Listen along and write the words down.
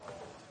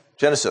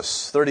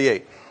Genesis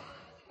 38.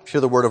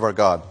 Hear the word of our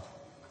God.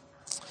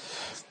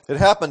 It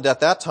happened at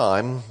that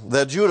time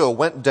that Judah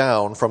went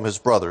down from his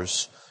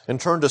brothers and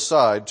turned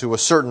aside to a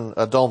certain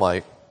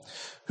Adullamite,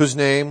 whose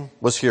name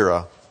was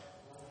Hira.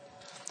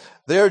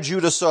 There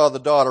Judah saw the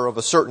daughter of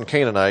a certain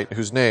Canaanite,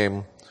 whose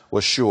name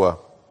was Shua.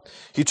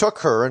 He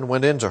took her and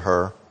went in to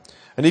her,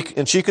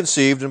 and she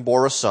conceived and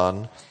bore a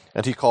son,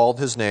 and he called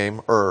his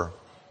name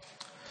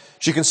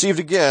She conceived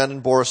again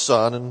and bore a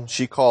son, and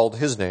she called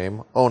his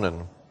name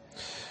Onan.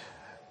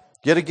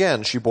 Yet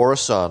again she bore a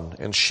son,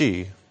 and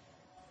she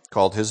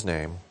called his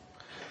name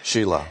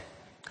Shelah.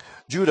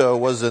 Judah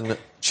was in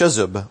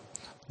Chezib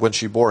when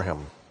she bore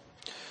him.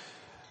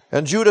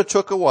 And Judah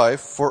took a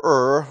wife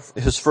for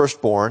his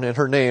firstborn, and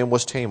her name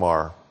was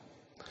Tamar.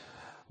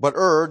 But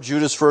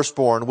Judah's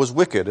firstborn, was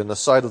wicked in the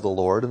sight of the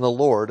Lord, and the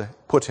Lord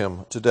put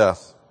him to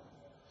death.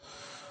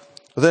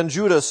 Then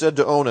Judah said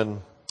to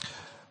Onan,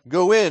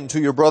 "Go in to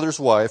your brother's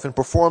wife, and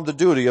perform the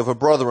duty of a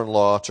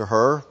brother-in-law to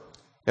her,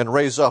 and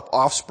raise up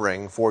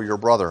offspring for your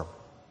brother."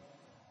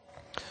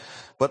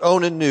 But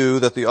Onan knew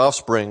that the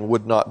offspring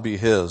would not be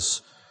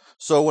his.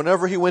 So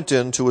whenever he went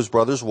in to his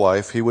brother's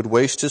wife, he would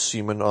waste his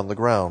semen on the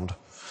ground,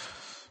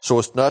 so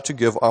as not to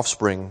give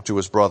offspring to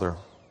his brother.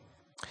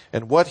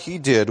 And what he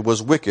did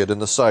was wicked in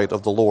the sight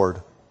of the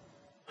Lord,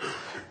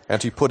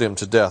 and he put him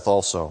to death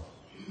also.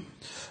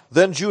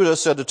 Then Judah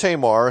said to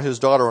Tamar, his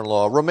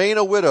daughter-in-law, "Remain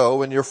a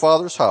widow in your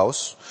father's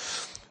house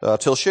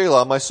till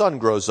Shelah my son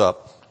grows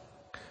up,"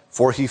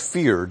 for he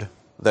feared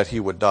that he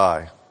would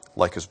die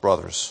like his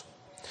brothers.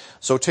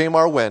 So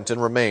Tamar went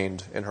and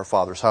remained in her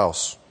father's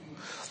house.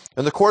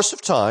 In the course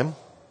of time,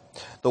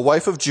 the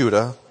wife of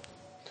Judah,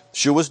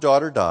 Shua's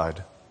daughter,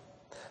 died.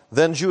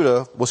 Then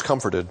Judah was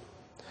comforted.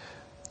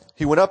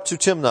 He went up to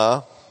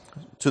Timnah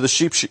to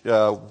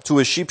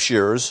his sheep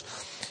shearers,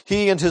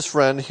 he and his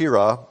friend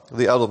Hira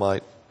the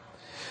Adullamite.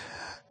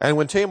 And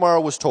when Tamar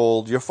was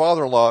told, "Your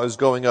father-in-law is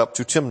going up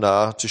to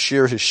Timnah to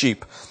shear his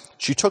sheep,"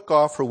 she took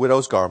off her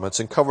widow's garments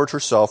and covered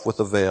herself with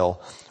a veil,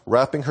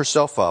 wrapping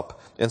herself up,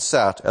 and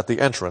sat at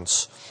the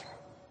entrance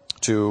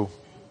to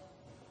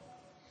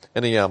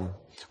Enaim,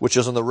 which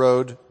is on the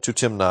road to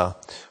Timnah.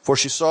 For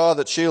she saw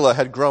that Shelah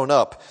had grown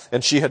up,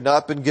 and she had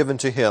not been given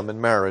to him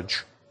in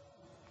marriage.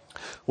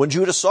 When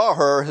Judah saw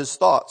her, he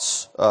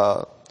thought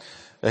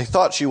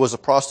she was a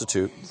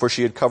prostitute, for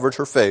she had covered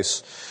her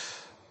face.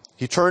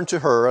 He turned to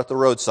her at the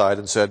roadside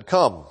and said,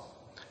 Come,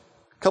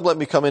 let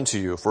me come into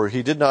you," for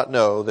he did not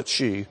know that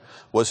she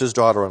was his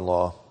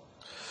daughter-in-law.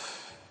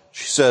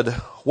 She said,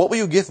 "What will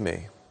you give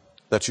me,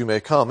 that you may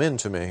come in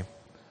to me?"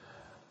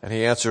 And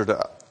he answered,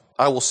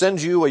 "I will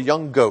send you a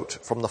young goat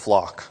from the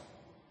flock."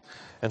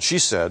 And she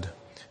said,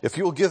 "If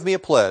you will give me a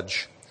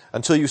pledge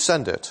until you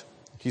send it."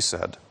 He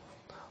said,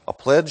 "What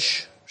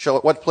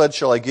pledge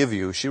shall I give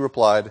you?" She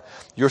replied,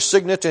 "Your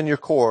signet and your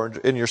cord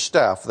and your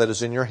staff that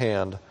is in your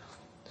hand."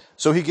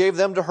 So he gave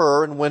them to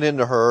her and went in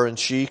to her, and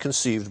she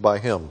conceived by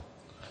him.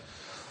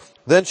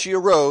 Then she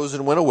arose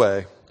and went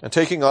away, and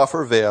taking off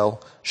her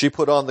veil, she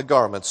put on the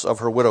garments of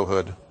her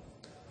widowhood.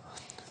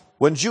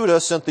 When Judah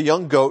sent the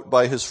young goat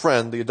by his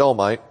friend the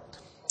Adullamite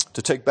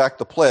to take back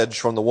the pledge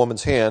from the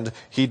woman's hand,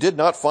 he did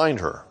not find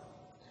her.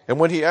 And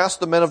when he asked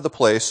the men of the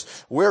place,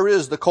 "Where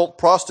is the cult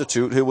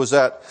prostitute who was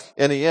at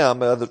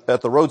Enaim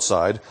at the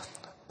roadside?"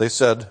 they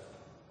said,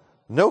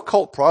 "No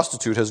cult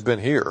prostitute has been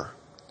here."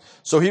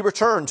 So he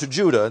returned to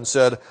Judah and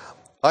said,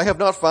 "I have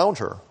not found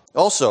her."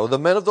 Also, the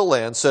men of the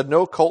land said,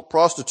 "No cult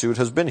prostitute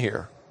has been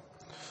here."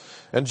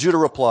 And Judah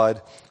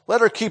replied,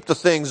 "Let her keep the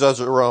things as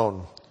her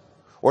own,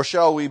 or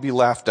shall we be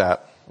laughed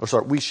at?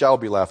 We shall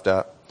be laughed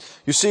at.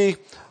 You see,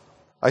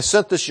 I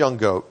sent this young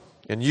goat,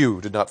 and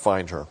you did not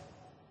find her."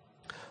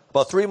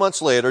 About 3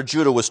 months later,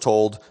 Judah was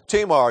told,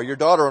 "Tamar, your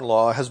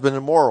daughter-in-law, has been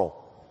immoral.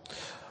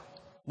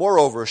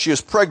 Moreover, she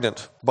is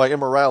pregnant by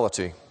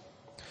immorality."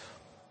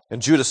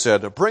 And Judah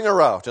said, "Bring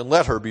her out and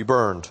let her be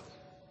burned."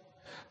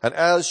 And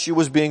as she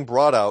was being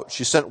brought out,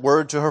 she sent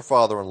word to her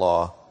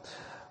father-in-law,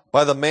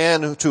 "By the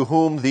man to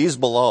whom these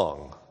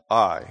belong,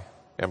 I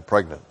am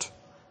pregnant."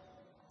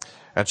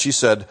 And she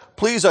said,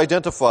 "Please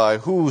identify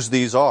whose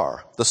these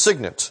are, the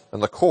signet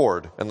and the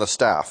cord and the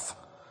staff."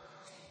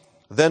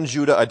 Then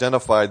Judah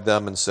identified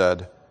them and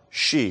said,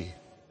 "She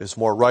is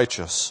more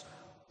righteous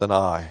than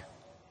I,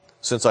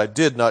 since I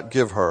did not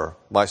give her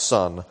my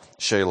son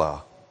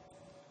Shelah."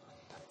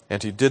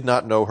 And he did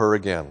not know her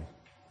again.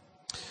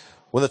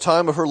 When the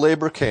time of her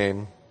labor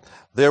came,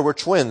 there were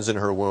twins in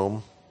her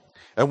womb.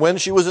 And when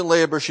she was in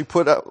labor,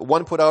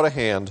 one put out a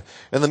hand,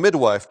 and the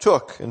midwife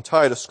took and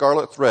tied a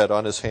scarlet thread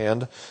on his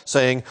hand,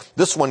 saying,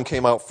 "This one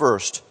came out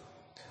first."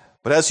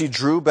 But as he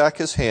drew back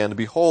his hand,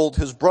 behold,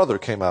 his brother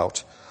came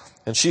out.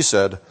 And she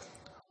said,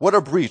 "What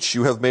a breach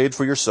you have made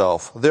for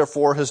yourself."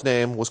 Therefore his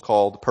name was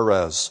called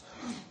Perez.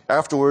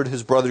 Afterward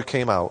his brother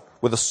came out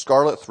with a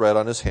scarlet thread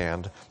on his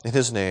hand, and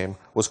his name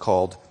was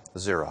called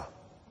Zerah.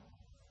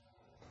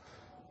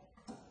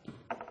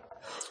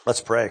 Let's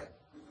pray.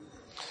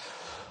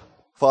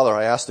 Father,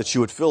 I ask that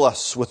you would fill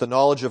us with the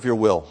knowledge of your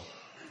will,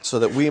 so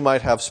that we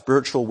might have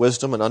spiritual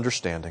wisdom and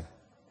understanding.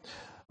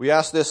 We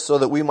ask this so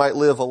that we might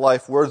live a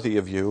life worthy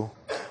of you,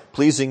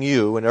 pleasing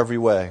you in every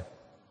way,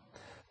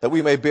 that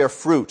we may bear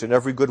fruit in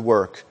every good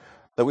work,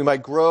 that we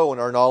might grow in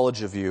our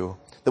knowledge of you,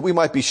 that we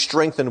might be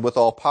strengthened with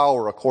all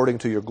power according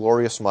to your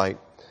glorious might,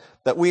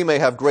 that we may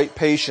have great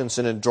patience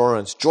and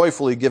endurance,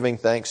 joyfully giving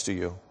thanks to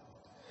you.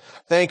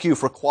 Thank you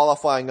for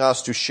qualifying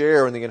us to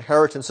share in the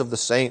inheritance of the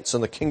saints in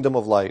the kingdom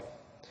of light.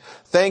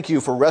 Thank you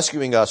for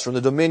rescuing us from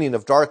the dominion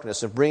of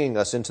darkness and bringing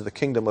us into the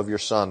kingdom of your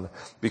Son,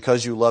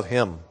 because you love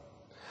him.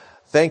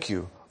 Thank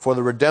you for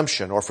the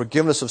redemption or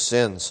forgiveness of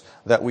sins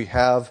that we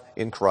have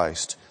in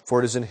Christ.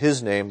 For it is in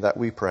his name that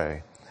we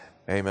pray.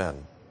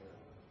 Amen.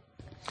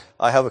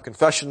 I have a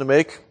confession to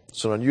make.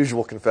 It's an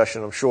unusual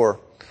confession, I'm sure.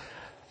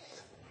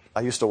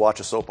 I used to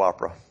watch a soap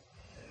opera.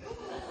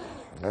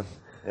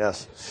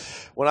 Yes.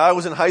 When I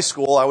was in high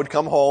school, I would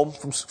come home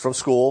from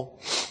school,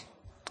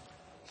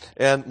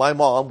 and my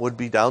mom would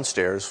be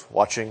downstairs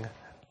watching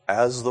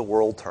As the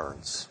World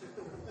Turns.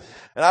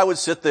 And I would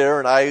sit there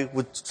and I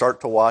would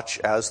start to watch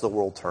As the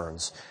World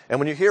Turns. And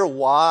when you hear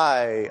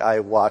why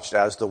I watched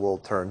As the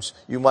World Turns,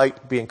 you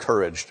might be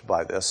encouraged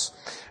by this.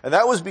 And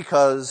that was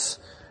because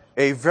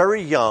a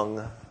very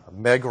young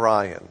Meg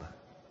Ryan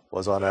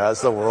was on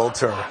As the World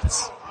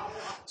Turns.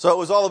 So it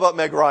was all about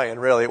Meg Ryan,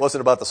 really. It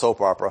wasn't about the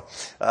soap opera.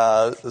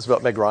 It was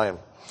about Meg Ryan.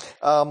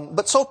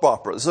 But soap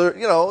operas,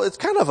 it's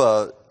kind of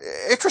a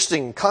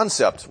interesting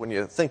concept when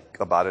you think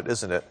about it,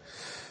 isn't it?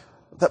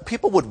 That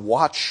people would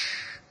watch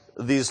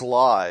these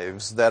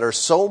lives that are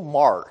so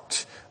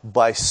marked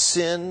by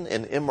sin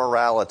and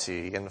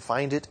immorality and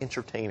find it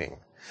entertaining.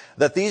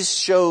 That these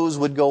shows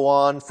would go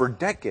on for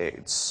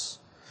decades.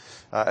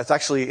 It's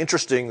actually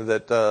interesting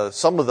that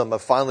some of them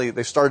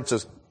they've started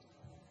to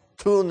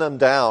tune them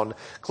down,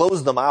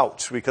 close them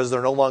out because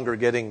they're no longer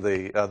getting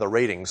the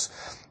ratings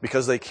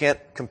because they can't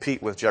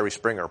compete with Jerry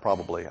Springer,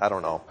 probably. I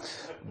don't know.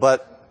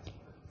 But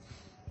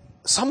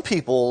some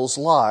people's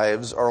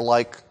lives are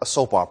like a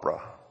soap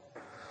opera.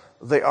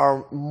 They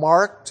are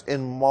marked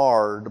and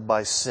marred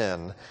by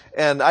sin.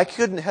 And I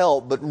couldn't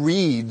help but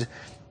read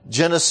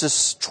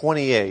Genesis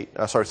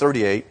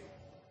 38,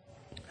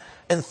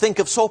 and think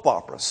of soap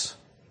operas,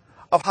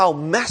 of how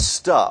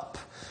messed up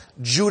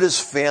Judah's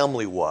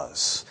family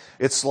was.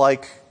 It's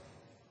like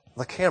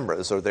the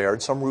cameras are there in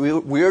some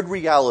weird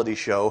reality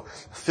show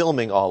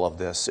filming all of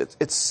this.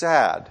 It's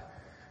sad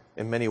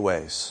in many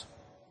ways.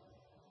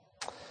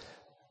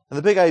 And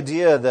the big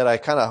idea that I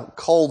kind of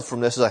culled from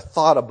this as I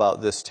thought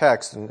about this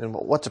text and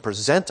what to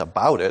present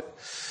about it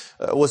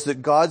was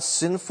that God's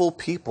sinful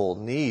people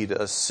need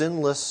a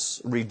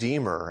sinless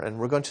Redeemer. And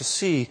we're going to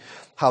see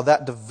how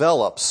that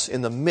develops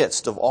in the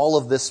midst of all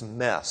of this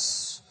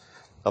mess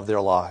of their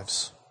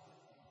lives.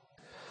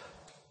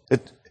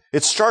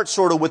 It starts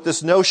sort of with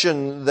this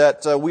notion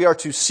that we are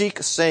to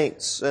seek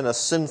saints in a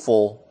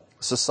sinful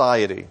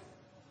society.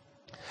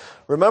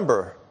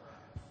 Remember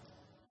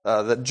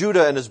that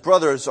Judah and his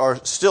brothers are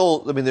still,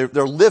 they're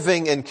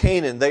living in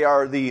Canaan. They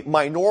are the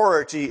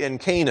minority in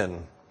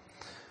Canaan.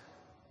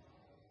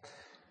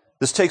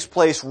 This takes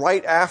place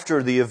right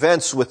after the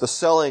events with the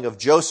selling of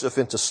Joseph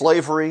into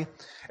slavery.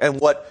 And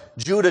what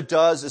Judah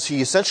does is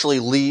he essentially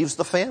leaves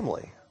the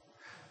family.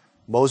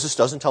 Moses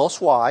doesn't tell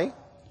us why.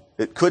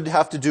 It could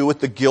have to do with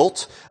the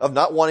guilt of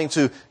not wanting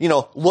to,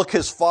 look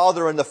his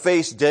father in the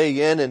face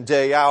day in and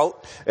day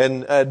out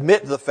and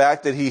admit the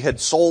fact that he had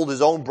sold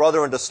his own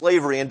brother into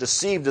slavery and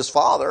deceived his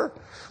father.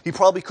 He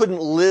probably couldn't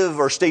live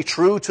or stay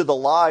true to the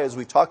lie, as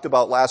we talked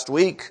about last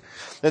week.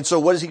 And so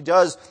what he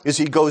does is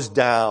he goes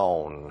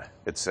down,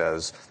 it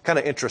says. Kind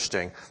of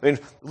interesting.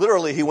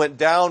 Literally, he went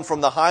down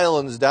from the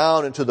highlands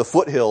down into the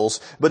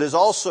foothills, but is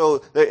also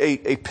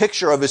a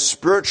picture of his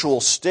spiritual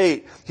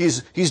state.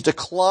 He's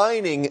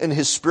declining in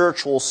his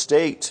spiritual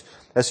state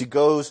as he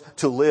goes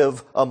to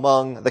live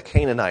among the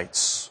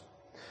Canaanites.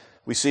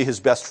 We see his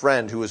best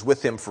friend who was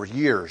with him for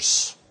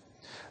years.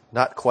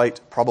 Not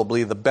quite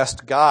probably the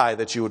best guy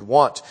that you would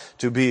want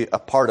to be a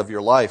part of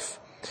your life.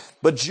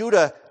 But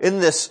Judah, in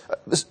this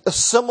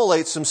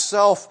assimilates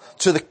himself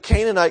to the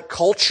Canaanite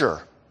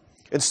culture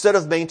instead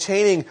of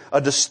maintaining a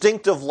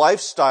distinctive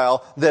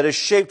lifestyle that is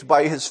shaped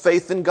by his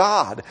faith in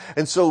God.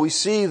 And so we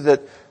see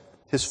that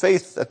his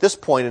faith, at this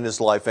point in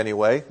his life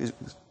anyway,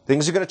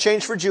 things are going to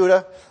change for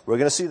Judah. We're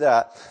going to see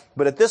that.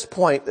 But at this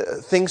point,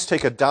 things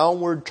take a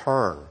downward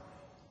turn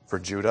for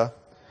Judah.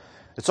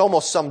 It's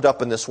almost summed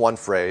up in this one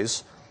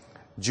phrase.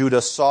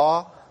 Judah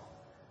saw,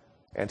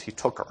 and he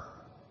took her.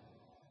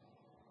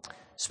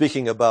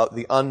 Speaking about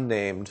the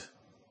unnamed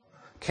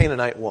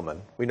Canaanite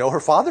woman. We know her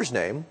father's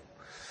name,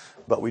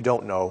 but we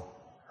don't know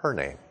her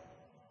name.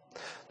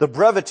 The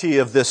brevity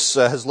of this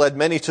has led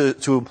many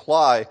to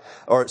imply,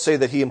 or say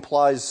that he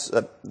implies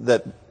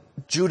that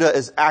Judah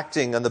is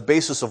acting on the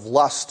basis of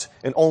lust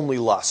and only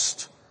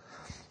lust.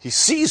 He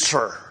sees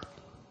her.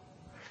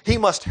 He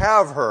must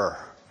have her.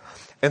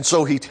 And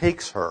so he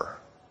takes her.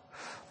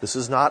 This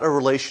is not a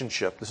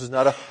relationship. This is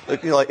not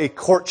a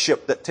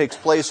courtship that takes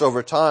place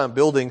over time,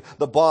 building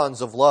the bonds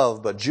of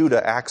love. But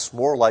Judah acts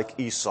more like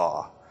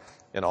Esau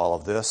in all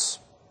of this.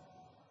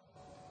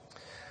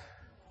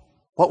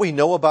 What we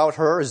know about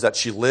her is that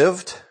she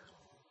lived,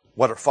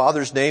 what her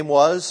father's name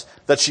was,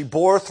 that she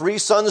bore 3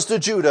 sons to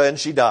Judah, and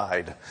she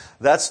died.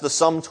 That's the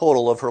sum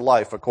total of her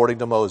life, according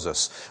to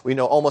Moses. We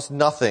know almost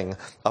nothing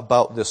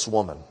about this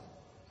woman.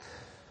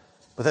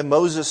 But then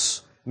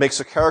Moses makes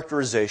a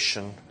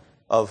characterization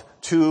of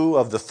 2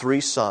 of the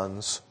 3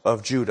 sons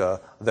of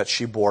Judah that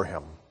she bore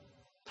him.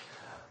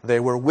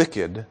 They were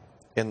wicked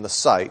in the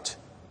sight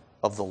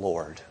of the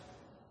Lord.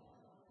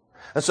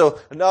 And so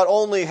not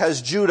only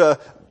has Judah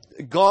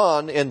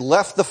gone and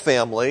left the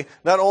family,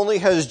 not only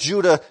has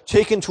Judah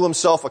taken to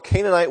himself a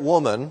Canaanite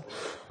woman,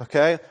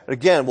 okay?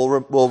 Again,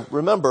 we'll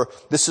remember,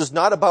 this is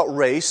not about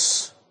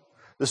race.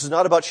 This is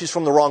not about she's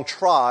from the wrong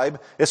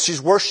tribe. It's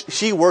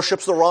she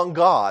worships the wrong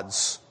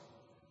gods.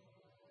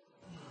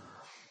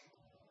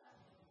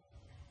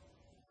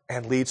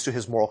 And leads to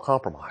his moral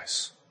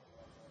compromise.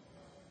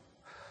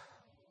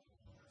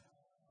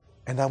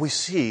 And now we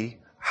see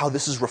how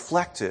this is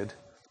reflected,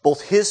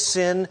 both his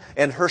sin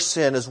and her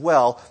sin as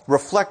well,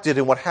 reflected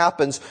in what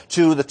happens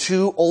to the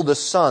 2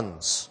 oldest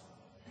sons.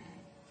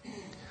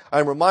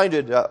 I'm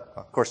reminded,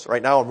 of course,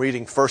 right now I'm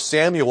reading 1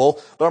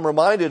 Samuel, but I'm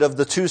reminded of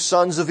the 2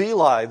 sons of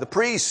Eli, the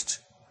priest.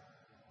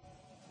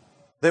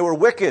 They were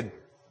wicked,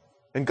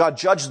 and God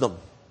judged them,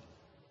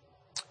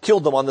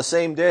 killed them on the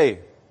same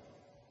day.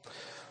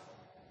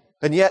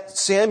 And yet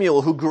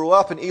Samuel, who grew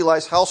up in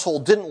Eli's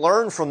household, didn't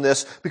learn from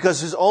this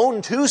because his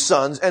own 2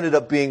 sons ended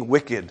up being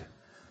wicked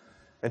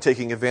and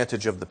taking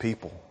advantage of the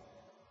people.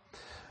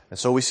 And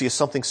so we see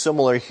something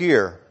similar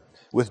here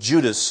with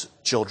Judah's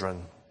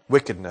children,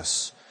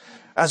 wickedness.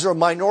 As a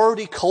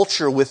minority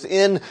culture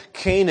within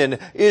Canaan,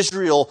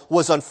 Israel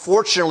was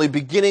unfortunately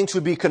beginning to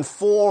be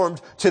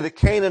conformed to the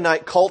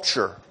Canaanite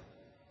culture.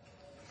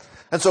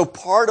 And so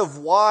part of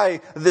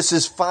why this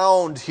is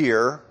found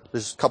here,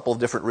 there's a couple of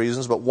different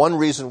reasons, but one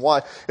reason why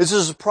is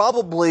this is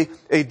probably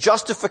a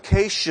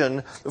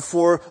justification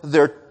for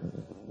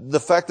the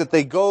fact that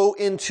they go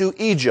into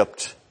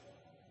Egypt.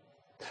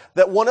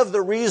 That one of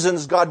the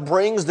reasons God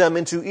brings them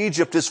into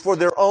Egypt is for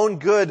their own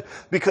good,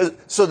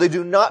 so they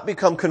do not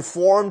become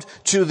conformed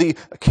to the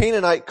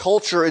Canaanite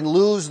culture and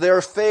lose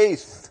their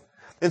faith.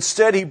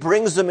 Instead, he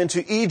brings them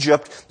into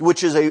Egypt,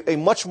 which is a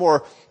much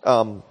more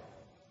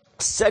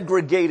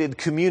segregated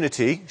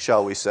community,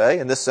 shall we say.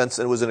 In this sense,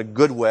 it was in a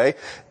good way.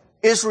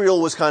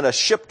 Israel was kind of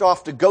shipped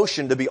off to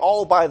Goshen to be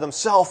all by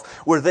themselves,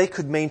 where they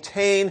could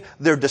maintain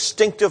their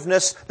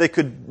distinctiveness, they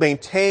could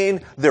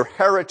maintain their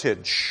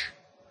heritage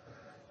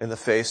in the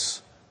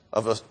face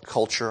of a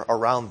culture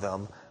around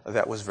them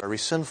that was very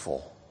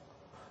sinful.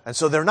 And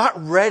so they're not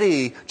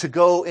ready to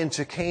go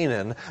into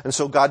Canaan, and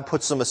so God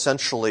puts them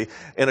essentially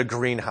in a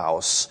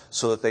greenhouse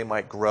so that they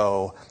might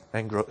grow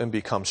and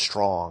become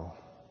strong.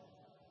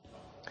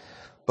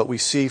 But we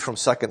see from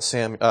 1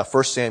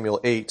 Samuel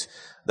 8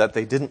 that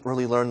they didn't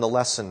really learn the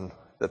lesson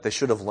that they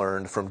should have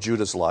learned from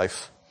Judah's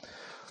life.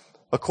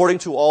 According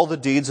to all the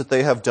deeds that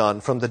they have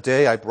done from the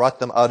day I brought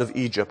them out of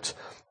Egypt,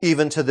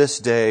 even to this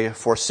day,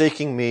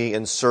 forsaking me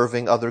and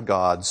serving other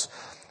gods,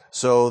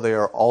 so they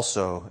are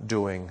also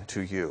doing to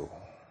you.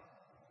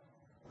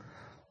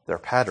 Their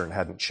pattern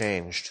hadn't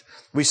changed.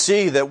 We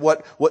see that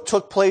what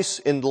took place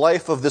in the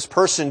life of this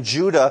person,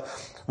 Judah,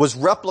 was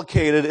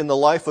replicated in the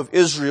life of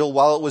Israel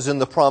while it was in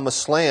the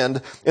promised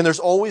land. And there's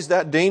always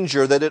that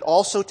danger that it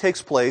also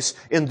takes place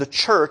in the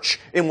church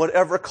in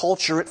whatever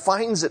culture it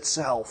finds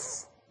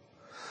itself.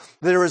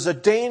 There is a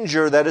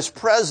danger that is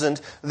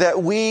present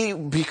that we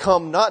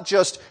become not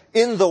just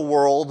in the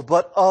world,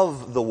 but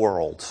of the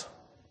world.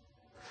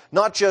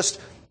 Not just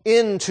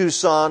in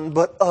Tucson,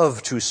 but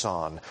of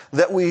Tucson.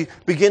 That we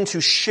begin to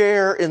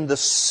share in the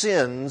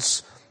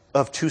sins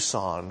of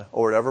Tucson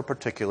or whatever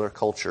particular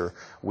culture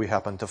we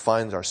happen to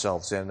find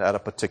ourselves in at a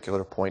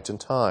particular point in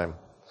time.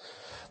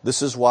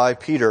 This is why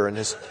Peter, in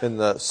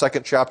the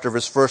 2nd chapter of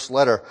his first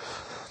letter,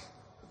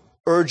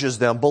 urges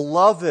them,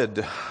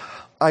 "Beloved,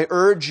 I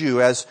urge you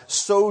as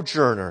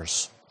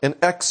sojourners and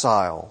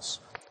exiles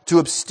to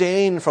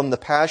abstain from the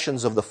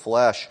passions of the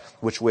flesh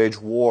which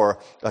wage war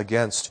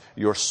against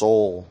your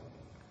soul."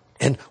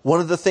 And one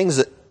of the things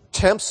that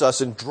tempts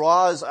us and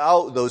draws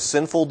out those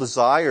sinful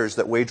desires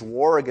that wage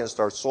war against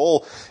our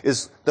soul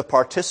is the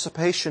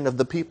participation of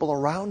the people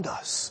around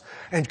us,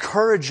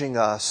 encouraging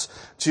us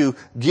to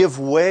give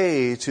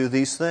way to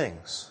these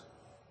things.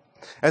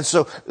 And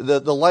so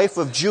the life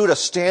of Judah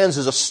stands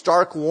as a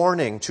stark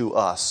warning to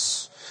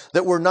us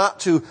that we're not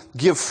to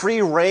give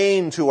free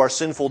rein to our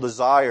sinful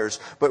desires,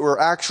 but we're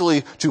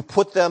actually to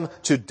put them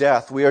to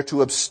death. We are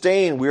to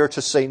abstain. We are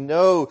to say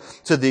no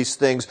to these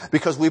things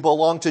because we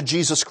belong to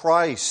Jesus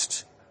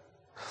Christ.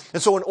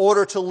 And so in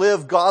order to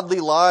live godly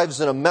lives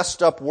in a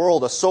messed up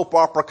world, a soap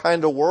opera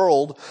kind of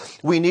world,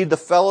 we need the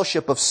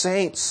fellowship of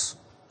saints.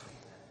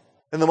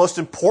 And the most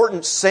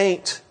important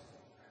saint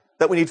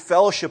that we need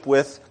fellowship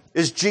with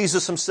is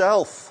Jesus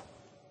himself.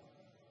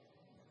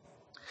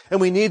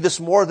 And we need this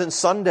more than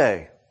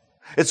Sunday.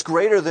 It's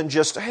greater than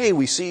just, hey,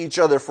 we see each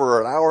other for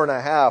an hour and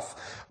a half,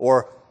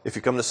 or if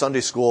you come to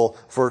Sunday school,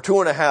 for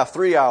 2.5,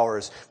 3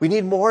 hours. We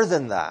need more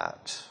than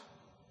that.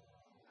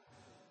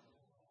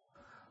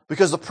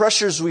 Because the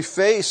pressures we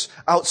face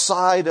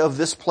outside of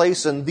this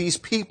place and these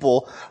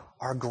people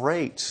are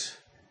great,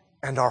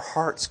 and our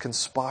hearts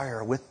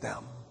conspire with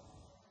them.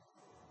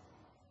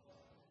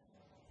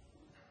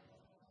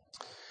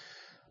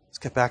 Let's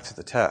get back to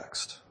the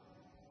text.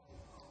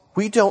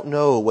 We don't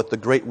know what the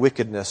great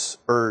wickedness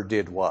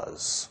did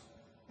was.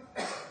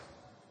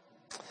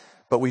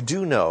 But we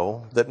do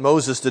know that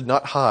Moses did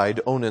not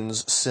hide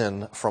Onan's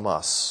sin from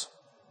us.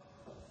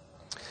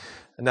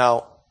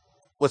 Now,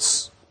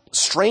 what's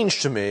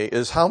strange to me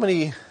is how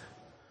many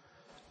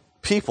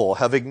people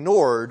have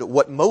ignored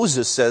what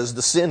Moses says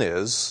the sin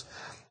is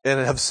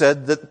and have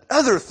said that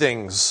other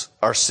things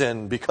are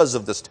sin because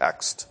of this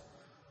text.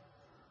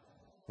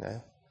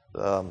 Okay?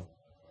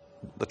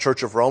 The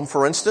Church of Rome,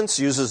 for instance,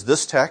 uses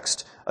this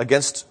text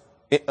against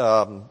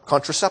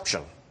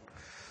contraception.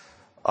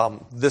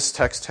 This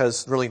text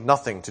has really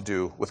nothing to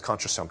do with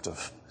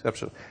contraceptive.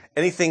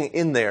 Anything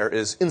in there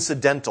is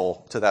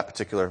incidental to that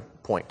particular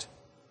point.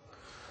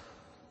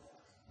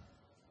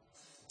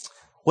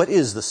 What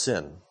is the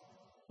sin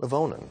of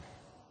Onan?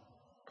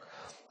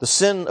 The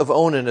sin of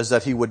Onan is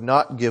that he would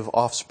not give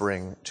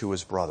offspring to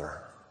his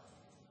brother.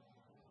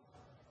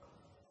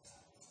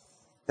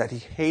 That he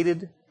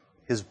hated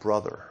his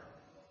brother.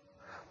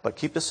 But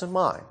keep this in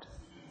mind.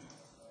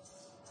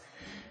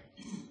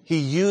 He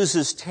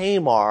uses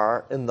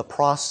Tamar in the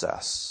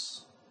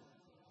process.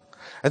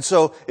 And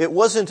so it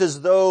wasn't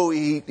as though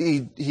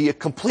he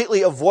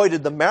completely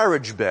avoided the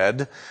marriage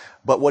bed,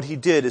 but what he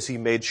did is he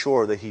made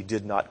sure that he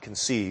did not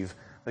conceive.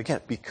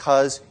 Again,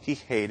 because he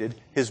hated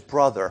his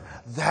brother.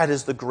 That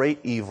is the great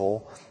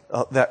evil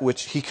that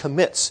which he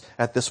commits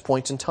at this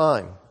point in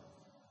time.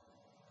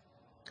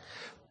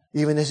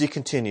 Even as he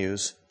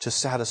continues to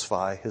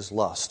satisfy his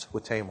lust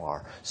with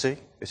Tamar. See,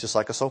 it's just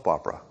like a soap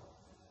opera.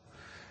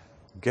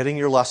 Getting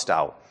your lust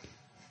out.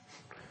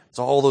 It's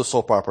all those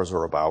soap operas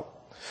are about.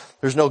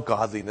 There's no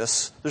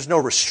godliness. There's no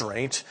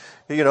restraint.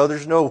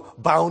 There's no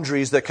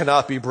boundaries that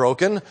cannot be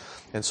broken.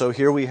 And so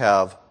here we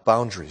have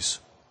boundaries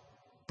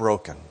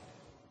broken.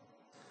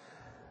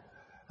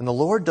 And the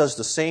Lord does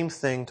the same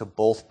thing to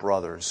both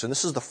brothers. And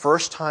this is the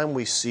first time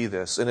we see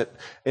this. And it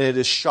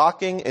is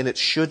shocking, and it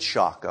should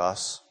shock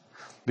us,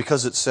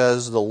 because it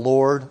says the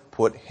Lord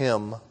put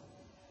him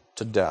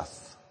to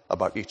death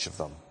about each of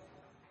them.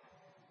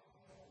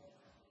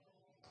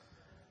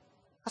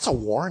 That's a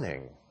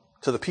warning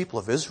to the people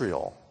of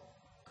Israel.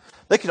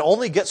 They can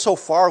only get so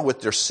far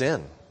with their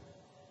sin.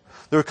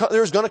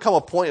 There's going to come a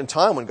point in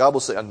time when God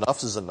will say,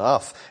 enough is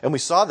enough. And we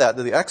saw that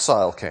the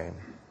exile came.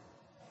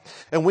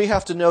 And we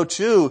have to know,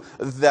 too,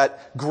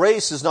 that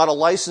grace is not a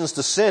license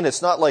to sin.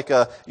 It's not like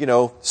a,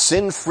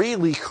 sin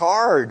freely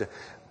card.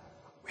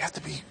 We have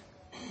to be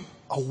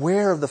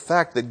aware of the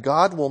fact that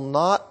God will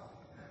not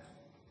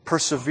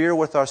persevere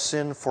with our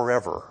sin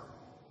forever.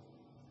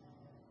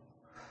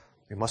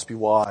 We must be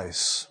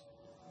wise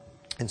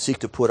and seek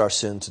to put our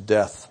sin to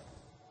death.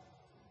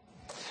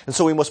 And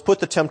so we must put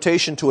the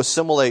temptation to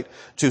assimilate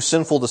to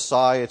sinful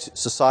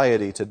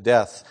society to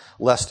death,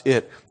 lest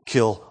it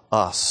kill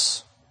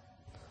us.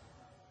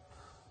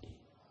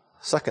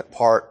 Second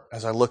part,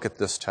 as I look at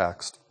this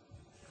text,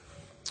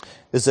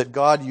 is that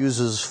God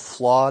uses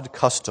flawed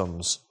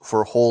customs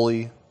for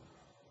holy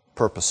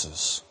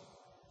purposes.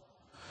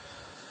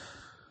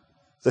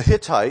 The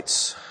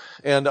Hittites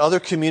and other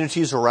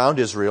communities around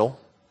Israel,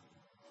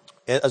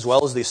 as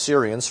well as the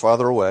Assyrians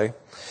farther away,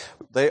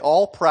 they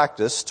all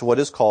practiced what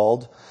is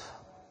called,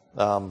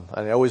 and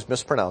I always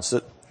mispronounce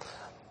it,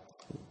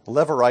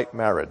 Levirate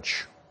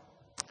marriage.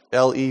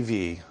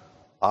 Levirate.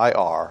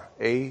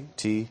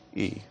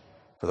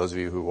 For those of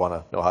you who want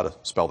to know how to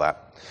spell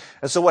that.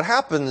 And so what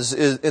happens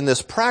is in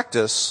this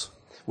practice,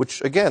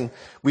 which again,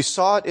 we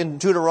saw it in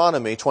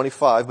Deuteronomy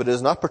 25, but it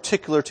is not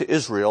particular to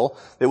Israel.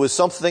 It was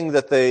something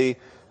that they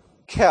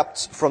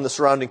kept from the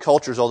surrounding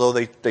cultures, although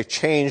they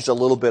changed a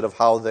little bit of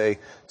how they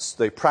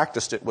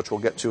practiced it, which we'll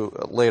get to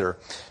later.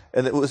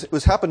 And it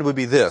was happened to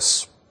be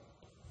this.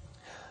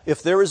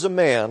 If there is a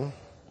man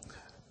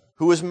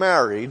who is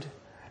married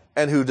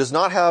and who does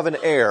not have an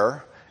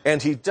heir,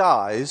 and he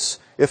dies,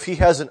 if he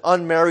has an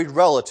unmarried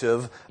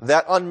relative,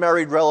 that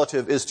unmarried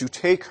relative is to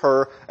take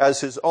her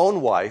as his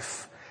own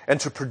wife, and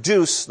to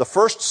produce the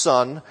first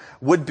son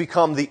would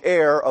become the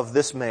heir of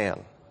this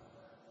man,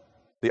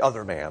 the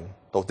other man,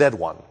 the dead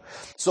one.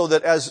 So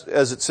that as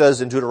it says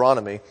in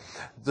Deuteronomy,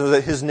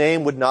 that his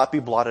name would not be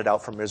blotted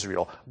out from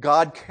Israel.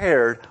 God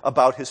cared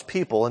about his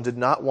people and did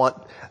not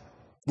want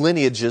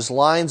lineages,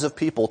 lines of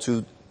people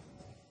to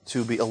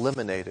be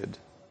eliminated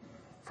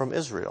from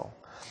Israel.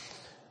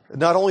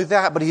 Not only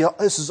that, but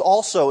this is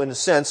also, in a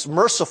sense,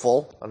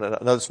 merciful. I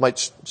know this might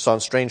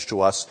sound strange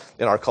to us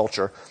in our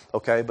culture,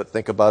 okay, but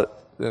think about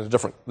it in a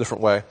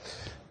different way.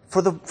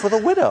 For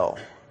the widow.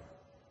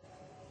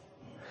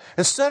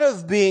 Instead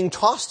of being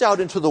tossed out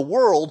into the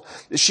world,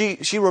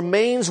 she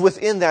remains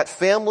within that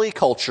family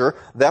culture,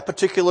 that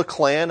particular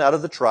clan out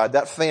of the tribe,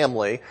 that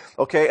family,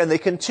 okay, and they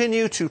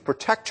continue to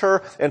protect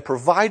her and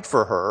provide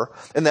for her,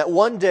 and that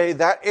one day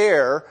that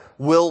heir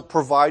will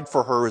provide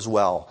for her as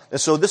well. And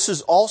so this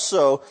is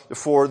also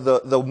for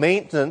the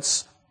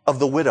maintenance of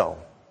the widow,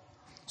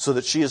 so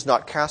that she is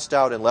not cast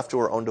out and left to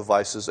her own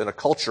devices in a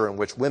culture in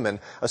which women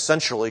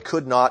essentially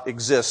could not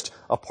exist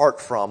apart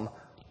from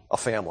a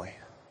family.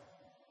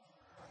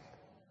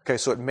 Okay,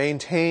 so it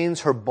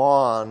maintains her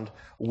bond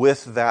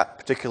with that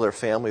particular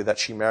family that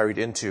she married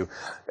into.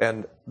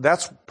 And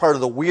that's part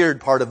of the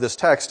weird part of this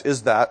text,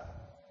 is that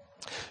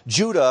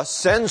Judah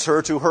sends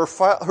her to her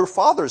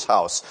father's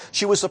house.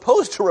 She was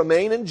supposed to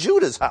remain in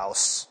Judah's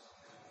house.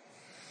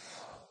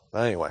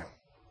 Anyway,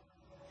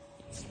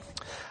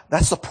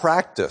 that's the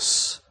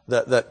practice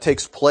that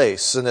takes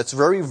place. And it's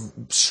very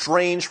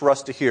strange for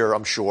us to hear,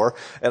 I'm sure.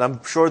 And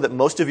I'm sure that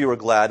most of you are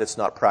glad it's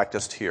not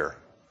practiced here.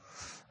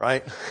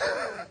 Right?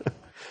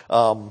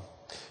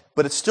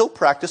 But it's still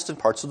practiced in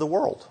parts of the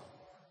world.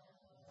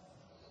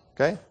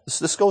 Okay?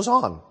 This goes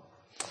on.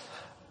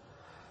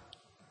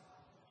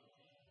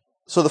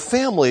 So the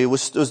family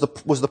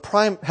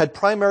had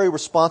primary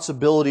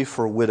responsibility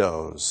for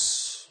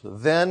widows.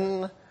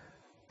 Then,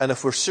 and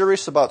if we're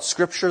serious about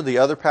Scripture, the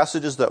other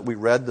passages that we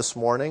read this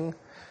morning,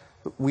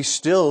 we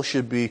still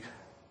should be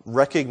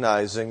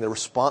recognizing the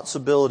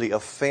responsibility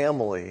of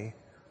family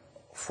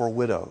for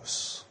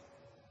widows.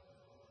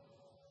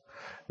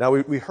 Now,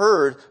 we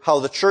heard how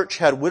the church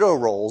had widow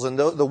rolls, and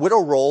the widow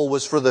roll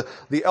was for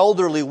the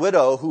elderly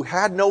widow who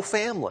had no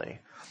family,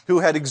 who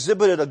had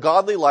exhibited a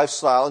godly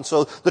lifestyle, and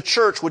so the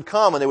church would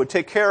come and they would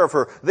take care of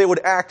her. They would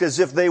act as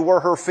if they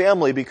were her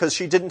family because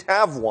she didn't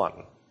have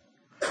one.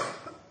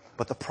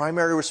 But the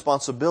primary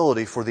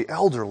responsibility for the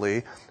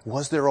elderly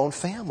was their own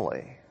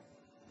family.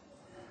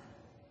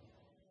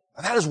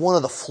 And that is one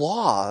of the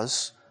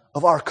flaws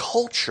of our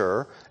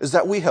culture, is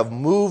that we have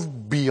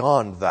moved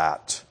beyond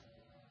that.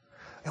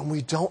 And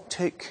we don't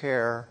take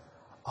care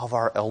of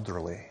our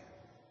elderly,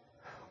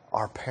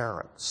 our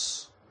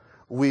parents.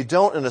 We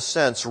don't, in a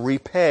sense,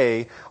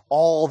 repay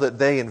all that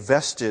they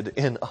invested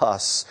in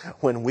us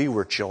when we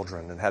were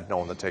children and had no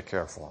one to take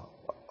care of them.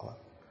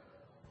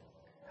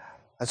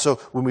 And so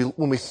when we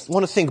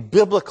want to think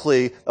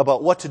biblically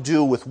about what to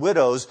do with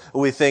widows,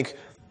 we think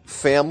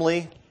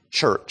family,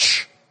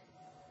 church.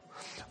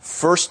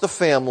 First the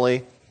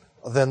family,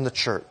 then the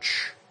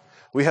church.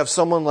 We have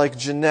someone like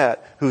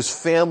Jeanette, whose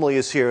family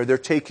is here. They're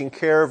taking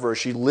care of her.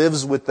 She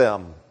lives with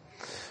them.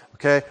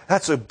 Okay?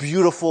 That's a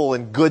beautiful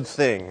and good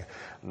thing.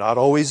 Not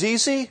always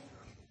easy,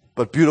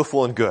 but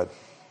beautiful and good.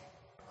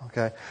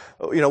 Okay?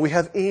 You know, we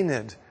have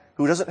Enid,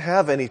 who doesn't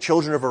have any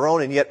children of her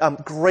own, and yet I'm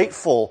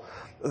grateful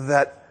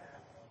that,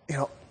 you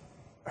know,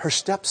 her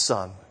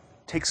stepson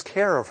takes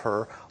care of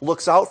her,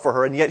 looks out for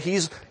her, and yet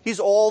he's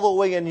all the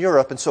way in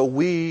Europe, and so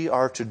we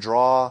are to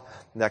draw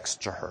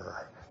next to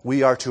her.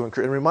 We are to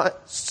encourage.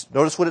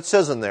 Notice what it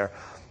says in there.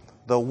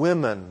 The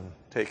women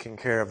taking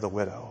care of the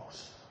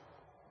widows.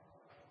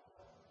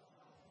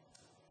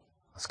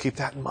 Let's keep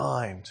that in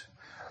mind.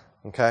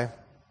 Okay?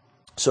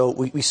 So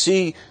we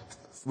see,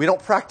 we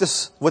don't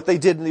practice what they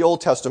did in the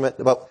Old Testament,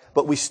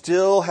 but we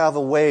still have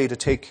a way to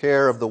take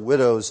care of the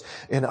widows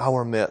in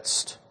our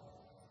midst.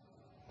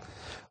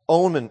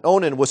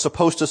 Onan was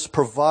supposed to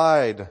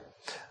provide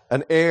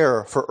an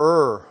heir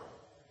for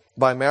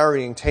by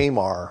marrying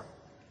Tamar.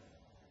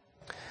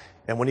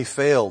 And when he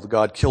failed,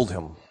 God killed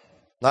him.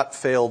 Not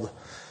failed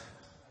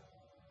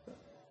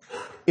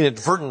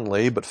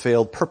inadvertently, but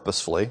failed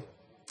purposefully.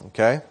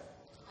 Okay?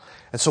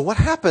 And so what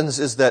happens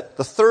is that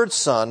the third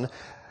son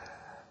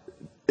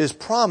is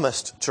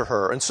promised to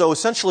her. And so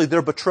essentially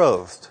they're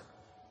betrothed.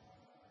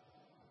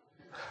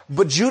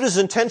 But Judah's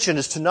intention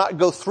is to not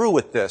go through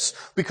with this,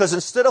 because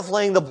instead of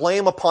laying the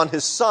blame upon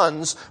his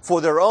sons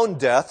for their own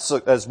deaths,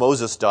 as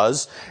Moses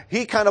does,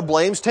 he kind of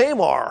blames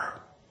Tamar.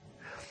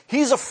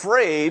 He's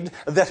afraid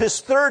that his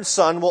third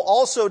son will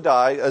also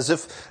die, as if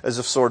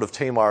sort of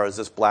Tamar is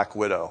this black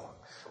widow.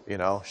 You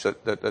know,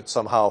 that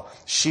somehow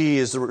she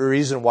is the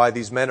reason why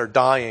these men are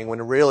dying,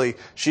 when really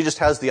she just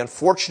has the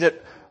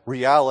unfortunate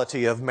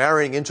reality of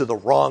marrying into the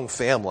wrong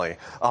family,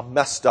 a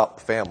messed up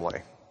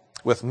family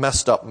with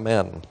messed up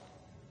men.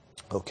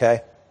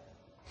 Okay?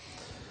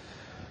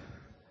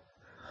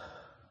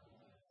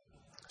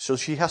 So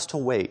she has to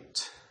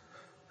wait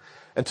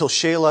until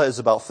Shelah is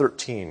about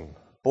 13.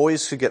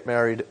 Boys could get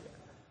married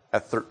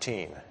at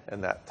 13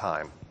 in that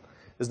time.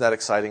 Isn't that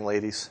exciting,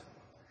 ladies?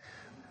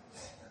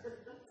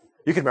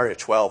 You can marry at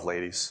 12,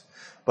 ladies.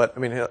 But, I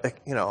mean,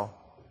 you know,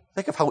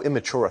 think of how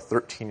immature a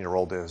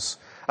 13-year-old is.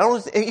 I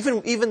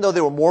don't even though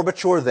they were more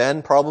mature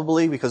then,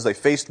 probably, because they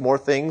faced more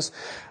things,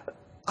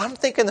 I'm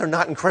thinking they're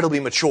not incredibly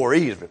mature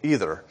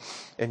either.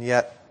 And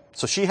yet,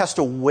 so she has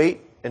to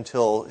wait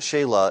until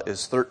Shelah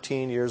is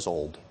 13 years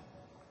old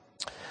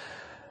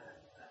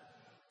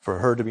for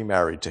her to be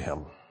married to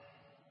him.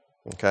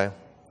 Okay?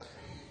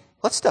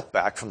 Let's step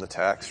back from the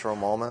text for a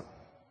moment.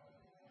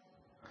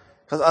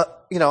 Because,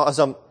 as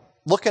I'm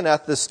looking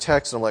at this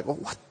text, I'm like, well,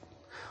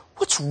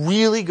 what's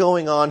really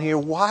going on here?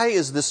 Why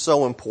is this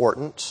so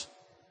important?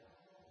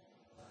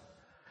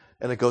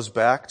 And it goes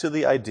back to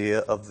the idea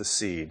of the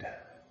seed.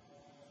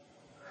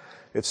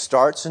 It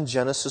starts in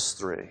Genesis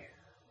 3,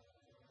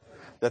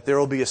 that there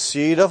will be a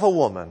seed of a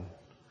woman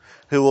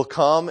who will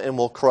come and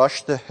will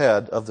crush the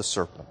head of the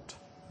serpent.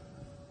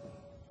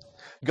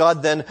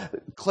 God then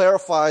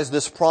clarifies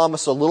this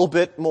promise a little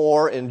bit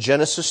more in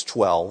Genesis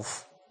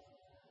 12,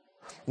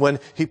 when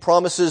he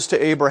promises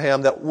to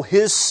Abraham that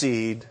his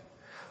seed,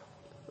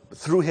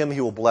 through him he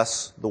will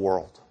bless the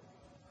world.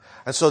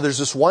 And so there's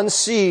this one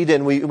seed,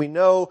 and we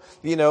know,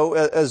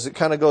 as it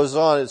kind of goes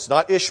on, it's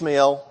not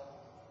Ishmael.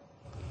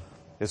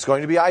 It's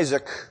going to be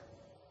Isaac,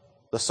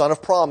 the son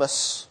of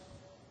promise.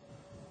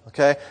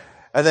 Okay?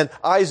 And then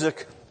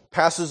Isaac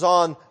passes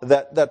on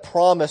that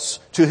promise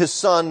to his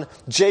son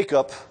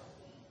Jacob.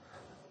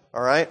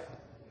 All right?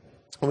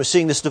 And we're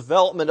seeing this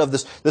development of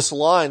this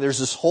line. There's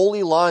this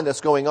holy line that's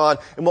going on.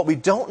 And what we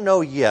don't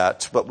know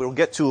yet, but we'll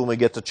get to when we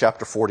get to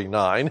chapter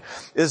 49,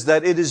 is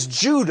that it is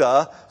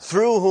Judah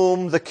through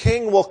whom the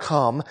king will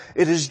come.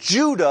 It is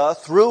Judah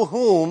through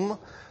whom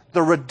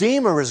the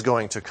Redeemer is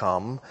going to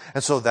come.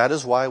 And so that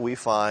is why we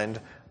find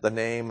the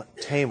name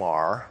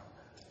Tamar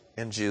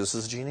in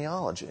Jesus'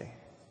 genealogy.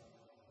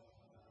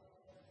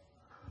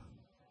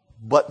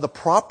 But the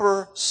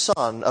proper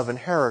son of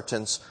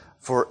inheritance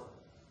for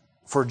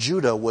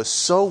Judah was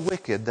so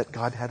wicked that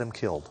God had him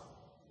killed.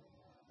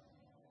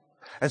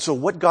 And so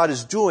what God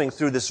is doing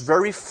through this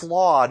very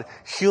flawed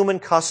human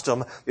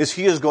custom is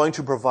he is going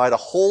to provide a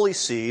holy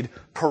seed,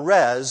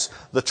 Perez,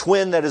 the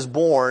twin that is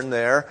born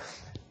there.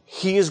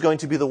 He is going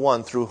to be the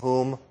one through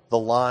whom the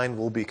line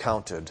will be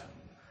counted,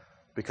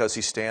 because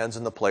he stands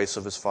in the place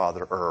of his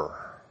father,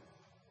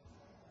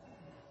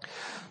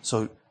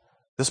 So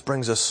this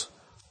brings us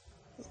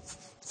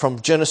from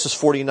Genesis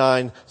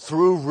 49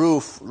 through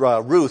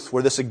Ruth,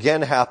 where this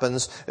again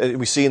happens.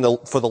 We see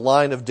for the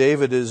line of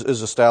David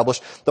is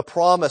established. The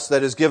promise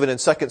that is given in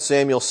 2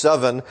 Samuel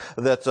 7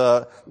 that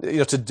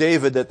to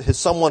David that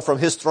someone from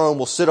his throne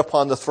will sit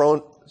upon the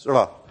throne,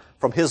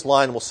 from his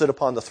line will sit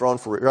upon the throne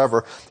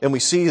forever. And we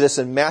see this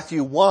in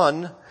Matthew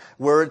 1,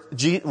 where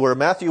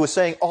Matthew is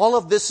saying all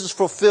of this is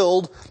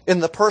fulfilled in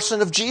the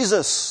person of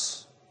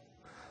Jesus,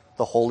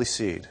 the holy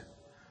seed,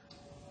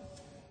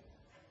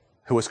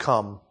 who has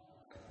come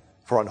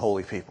for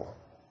unholy people.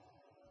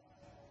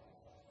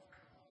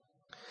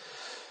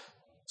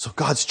 So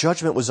God's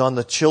judgment was on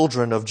the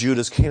children of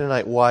Judah's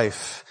Canaanite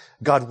wife.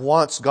 God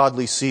wants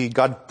godly seed.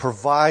 God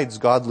provides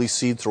godly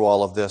seed through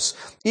all of this.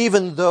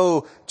 Even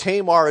though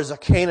Tamar is a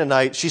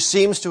Canaanite, she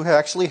seems to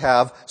actually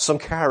have some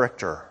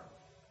character.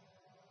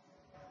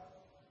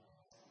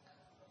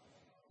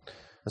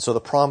 And so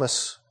the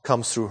promise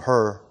comes through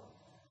her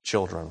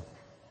children.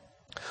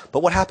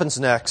 But what happens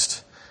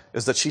next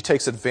is that she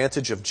takes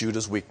advantage of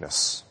Judah's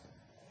weakness.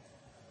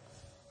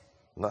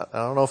 I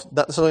don't know if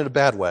not necessarily in a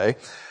bad way,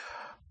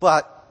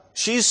 but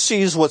she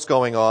sees what's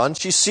going on.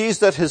 She sees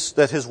that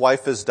his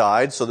wife has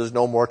died, so there's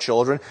no more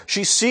children.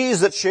 She sees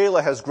that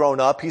Shelah has grown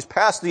up. He's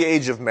past the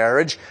age of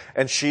marriage,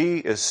 and she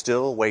is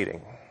still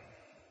waiting.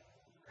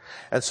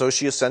 And so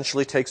she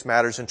essentially takes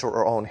matters into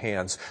her own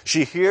hands.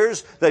 She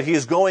hears that he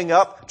is going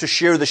up to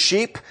shear the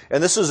sheep,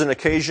 and this is an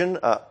occasion,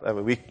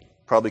 we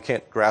probably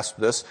can't grasp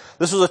this.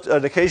 This was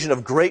an occasion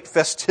of great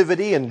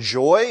festivity and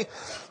joy.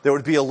 There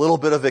would be a little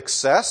bit of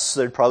excess.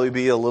 There'd probably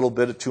be a little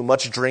bit of too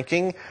much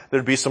drinking.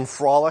 There'd be some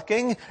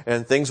frolicking,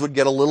 and things would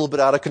get a little bit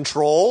out of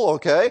control,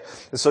 okay?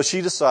 And so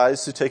she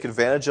decides to take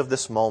advantage of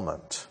this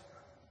moment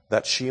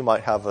that she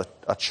might have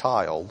a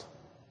child,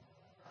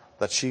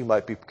 that she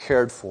might be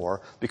cared for,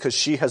 because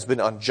she has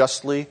been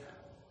unjustly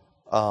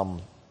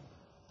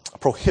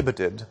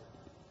prohibited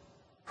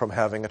from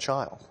having a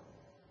child.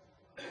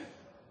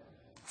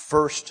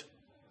 First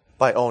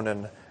by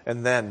Onan,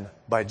 and then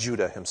by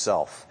Judah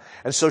himself.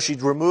 And so she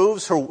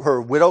removes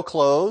her widow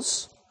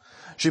clothes.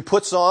 She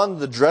puts on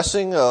the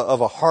dressing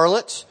of a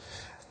harlot,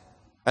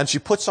 and she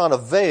puts on a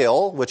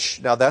veil,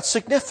 which, now that's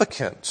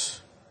significant.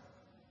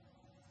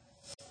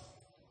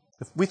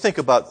 If we think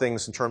about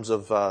things in terms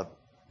of, I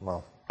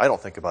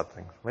don't think about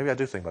things. Maybe I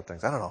do think about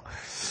things. I don't know.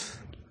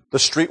 The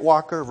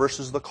streetwalker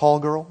versus the call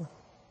girl.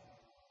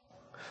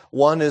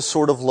 One is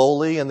sort of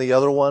lowly, and the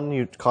other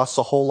one costs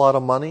a whole lot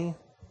of money.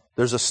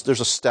 There's a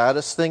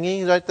status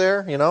thingy right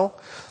there,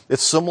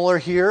 It's similar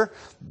here.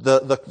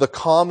 The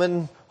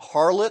common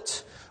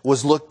harlot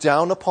was looked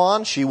down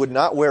upon. She would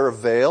not wear a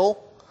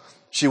veil.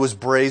 She was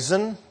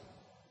brazen.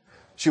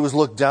 She was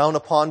looked down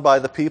upon by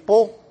the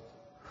people.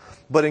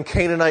 But in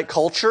Canaanite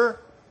culture,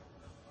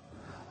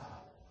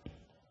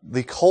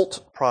 the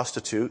cult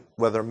prostitute,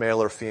 whether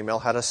male or female,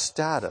 had a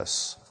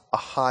status, a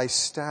high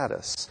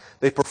status.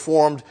 They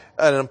performed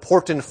an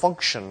important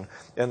function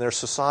in their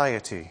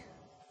society.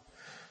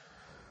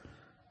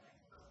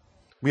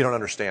 We don't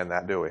understand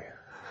that, do we?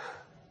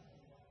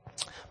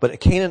 But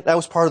that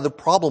was part of the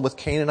problem with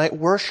Canaanite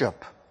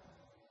worship.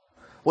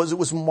 It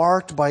was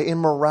marked by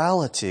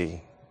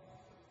immorality.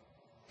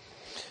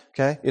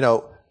 Okay?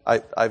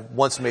 I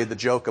once made the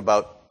joke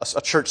about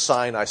a church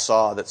sign I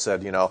saw that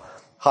said,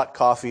 hot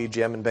coffee,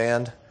 jam and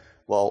band.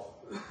 Well,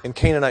 in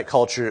Canaanite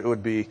culture, it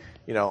would be,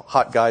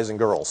 hot guys and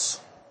girls.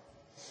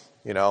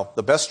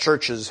 The best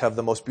churches have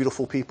the most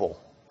beautiful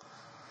people.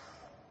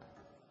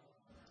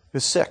 He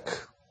was sick.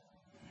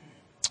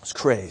 He was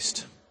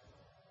crazed.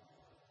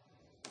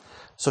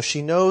 So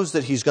she knows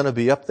that he's going to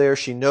be up there.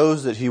 She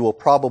knows that he will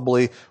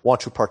probably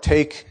want to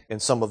partake in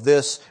some of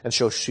this, and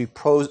so she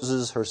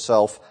poses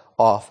herself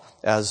off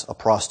as a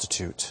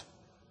prostitute.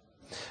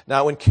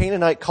 Now, in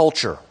Canaanite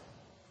culture,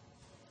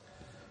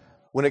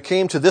 when it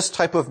came to this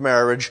type of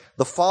marriage,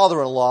 the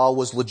father-in-law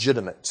was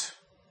legitimate.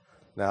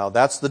 Now,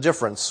 that's the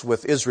difference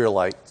with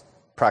Israelite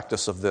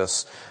practice of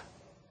this.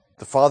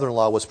 The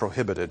father-in-law was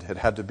prohibited. It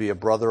had to be a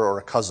brother or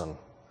a cousin.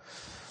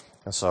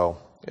 And so,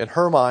 in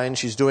her mind,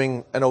 she's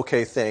doing an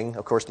okay thing.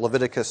 Of course,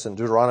 Leviticus and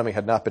Deuteronomy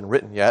had not been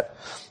written yet,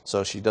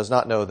 so she does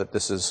not know that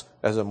this is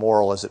as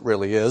immoral as it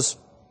really is.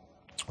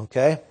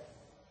 Okay?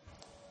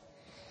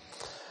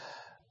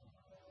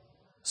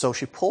 So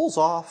she pulls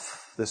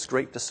off this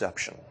great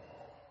deception.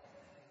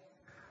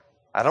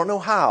 I don't know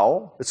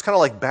how. It's kind of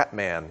like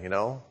Batman,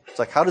 It's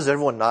like, how does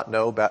everyone not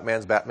know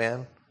Batman's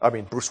Batman?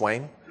 Bruce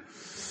Wayne.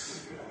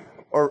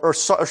 Or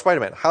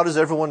Spider-Man. How does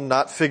everyone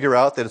not figure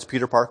out that it's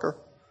Peter Parker?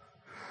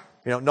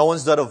 No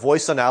one's done a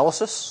voice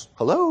analysis.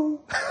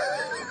 Hello?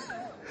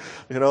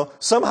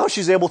 Somehow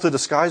she's able to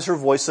disguise her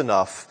voice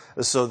enough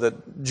so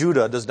that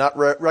Judah does not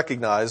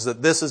recognize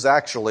that this is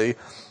actually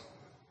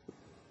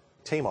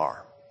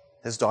Tamar,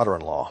 his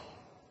daughter-in-law.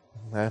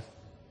 Okay?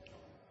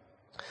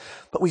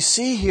 But we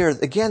see here,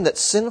 again, that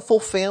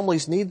sinful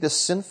families need this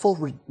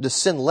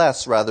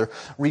sinless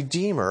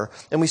Redeemer.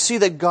 And we see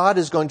that God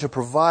is going to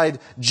provide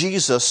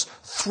Jesus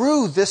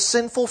through this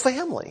sinful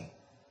family.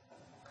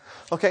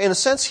 Okay, in a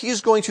sense, He's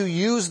going to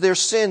use their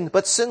sin,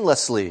 but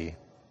sinlessly.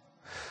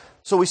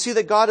 So we see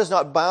that God is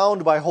not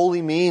bound by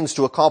holy means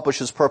to accomplish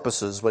His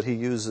purposes, but He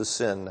uses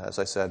sin, as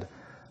I said,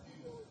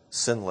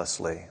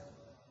 sinlessly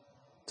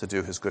to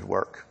do His good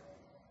work.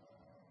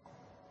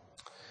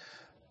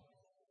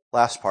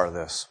 Last part of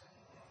this.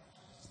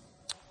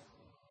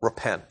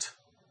 Repent.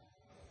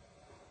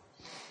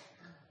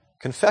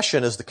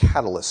 Confession is the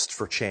catalyst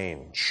for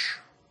change.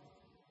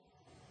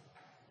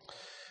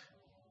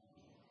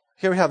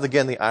 Here we have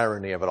again the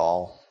irony of it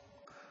all.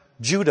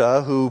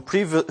 Judah,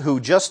 who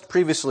just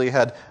previously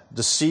had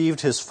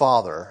deceived his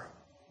father,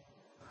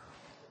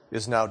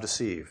 is now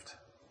deceived.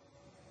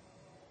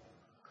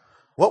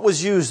 What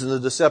was used in the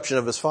deception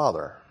of his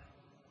father?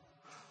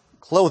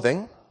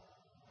 Clothing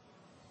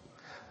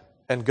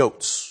and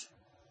goats.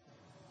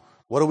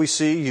 What do we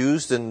see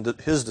used in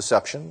his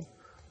deception?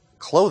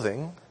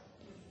 Clothing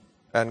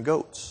and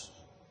goats.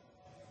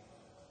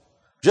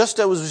 Just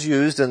as was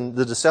used in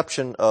the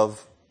deception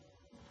of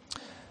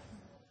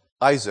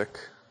Isaac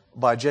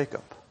by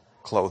Jacob.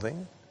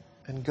 Clothing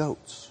and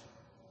goats.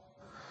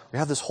 We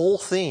have this whole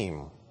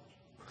theme.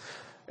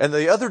 And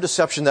the other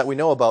deception that we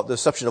know about, the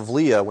deception of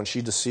Leah when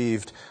she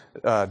deceived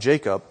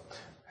Jacob,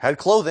 had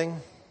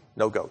clothing,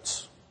 no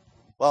goats.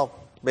 Well,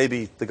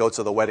 maybe the goats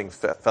of the wedding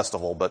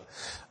festival, but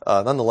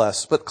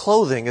nonetheless. But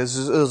clothing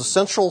is a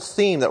central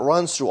theme that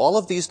runs through all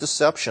of these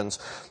deceptions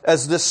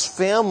as this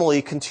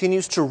family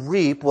continues to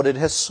reap what it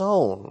has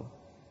sown.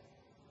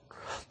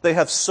 They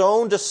have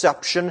sown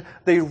deception,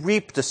 they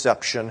reap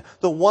deception.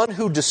 The one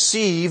who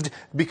deceived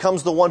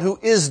becomes the one who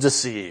is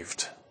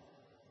deceived.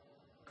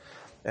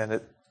 And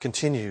it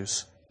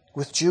continues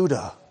with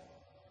Judah.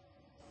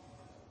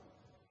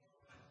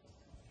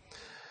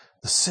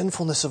 The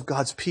sinfulness of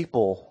God's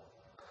people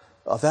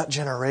of that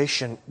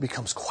generation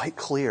becomes quite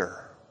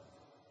clear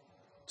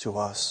to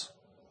us.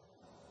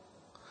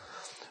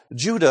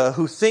 Judah,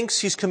 who thinks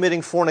he's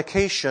committing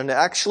fornication,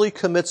 actually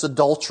commits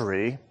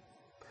adultery.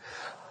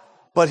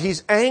 But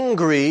he's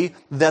angry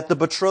that the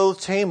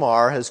betrothed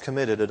Tamar has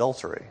committed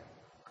adultery.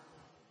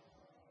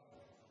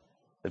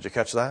 Did you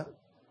catch that?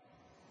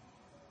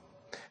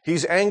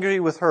 He's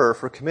angry with her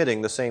for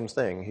committing the same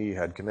thing he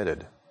had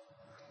committed.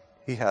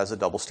 He has a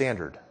double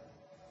standard.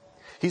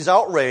 He's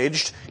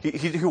outraged.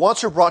 He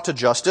wants her brought to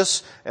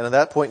justice, and at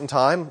that point in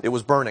time, it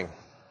was burning.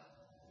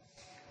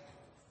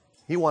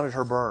 He wanted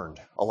her burned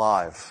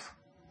alive.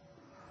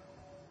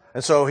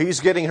 And so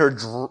he's getting her,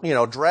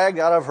 dragged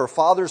out of her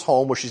father's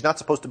home, where she's not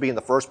supposed to be in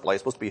the first place,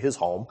 supposed to be his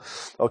home.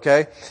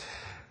 Okay?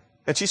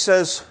 And she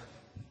says,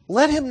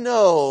 let him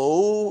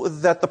know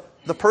that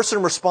the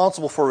person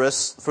responsible for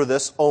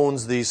this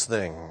owns these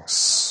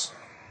things.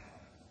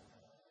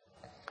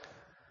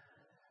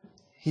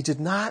 He did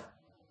not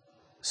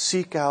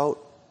seek out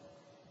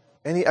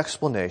any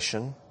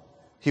explanation.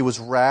 He was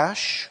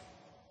rash.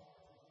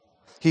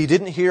 He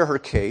didn't hear her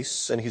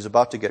case, and he's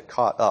about to get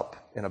caught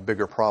up in a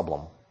bigger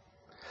problem.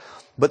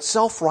 But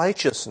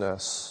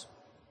self-righteousness,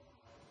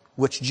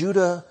 which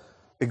Judah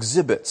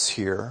exhibits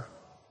here,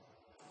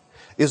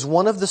 is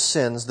one of the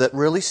sins that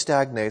really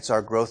stagnates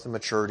our growth and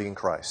maturity in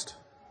Christ.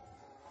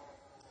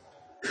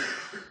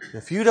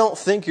 If you don't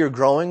think you're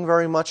growing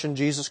very much in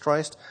Jesus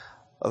Christ,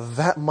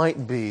 that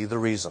might be the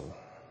reason.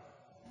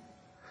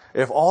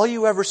 If all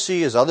you ever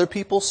see is other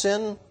people's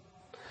sin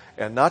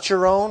and not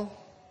your own,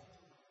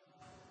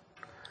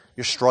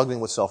 you're struggling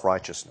with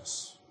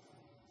self-righteousness.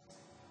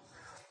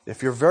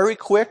 If you're very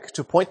quick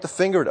to point the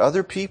finger at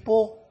other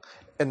people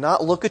and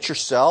not look at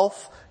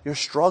yourself, you're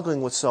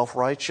struggling with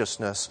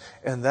self-righteousness,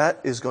 and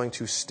that is going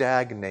to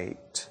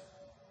stagnate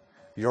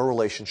your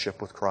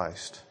relationship with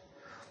Christ.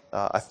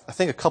 I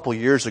think a couple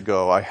years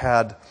ago I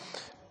had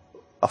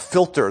a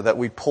filter that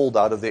we pulled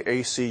out of the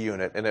AC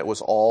unit, and it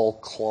was all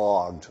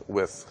clogged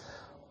with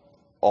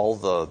all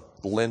the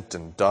lint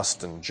and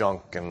dust and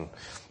junk. And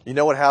you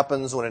know what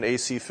happens when an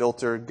AC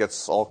filter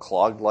gets all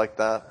clogged like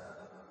that?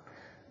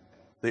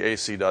 The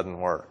AC doesn't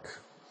work.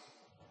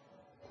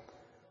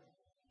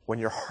 When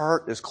your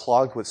heart is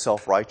clogged with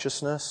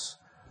self-righteousness,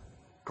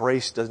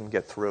 grace doesn't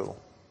get through.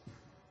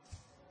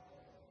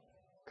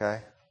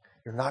 Okay?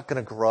 You're not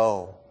going to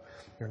grow.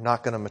 You're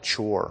not going to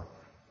mature.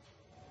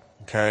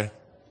 Okay?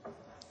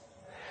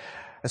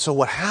 And so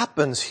what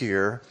happens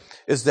here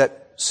is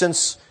that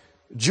since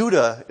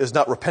Judah is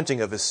not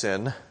repenting of his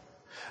sin,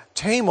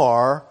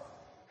 Tamar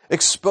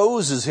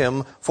exposes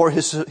him for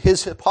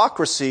his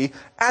hypocrisy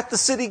at the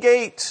city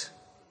gate.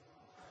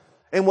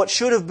 And what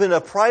should have been a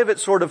private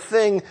sort of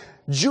thing,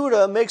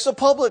 Judah makes a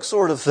public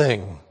sort of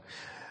thing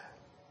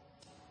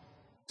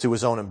to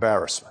his own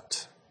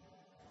embarrassment.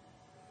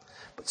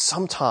 But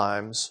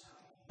sometimes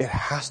it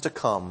has to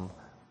come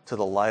to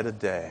the light of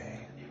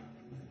day.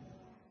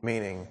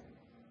 Meaning,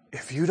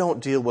 if you don't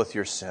deal with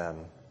your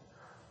sin,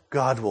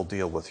 God will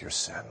deal with your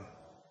sin.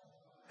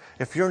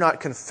 If you're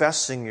not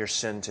confessing your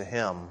sin to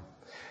Him,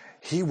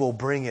 He will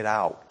bring it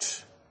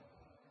out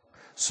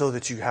so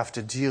that you have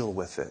to deal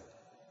with it.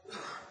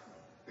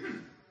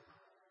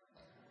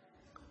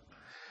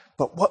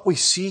 But what we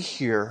see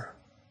here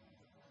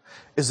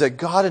is that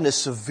God in His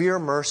severe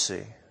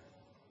mercy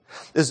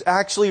is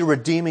actually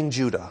redeeming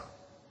Judah.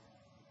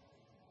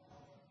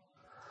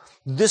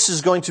 This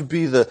is going to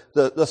be the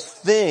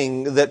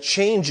thing that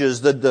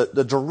changes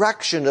the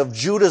direction of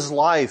Judah's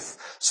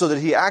life so that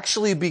he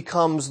actually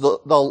becomes the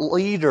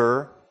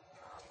leader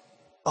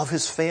of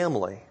his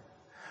family.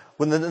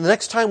 When the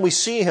next time we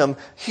see him,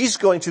 he's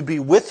going to be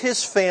with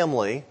his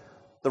family,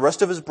 the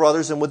rest of his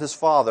brothers, and with his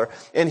father,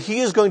 and he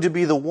is going to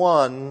be the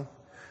one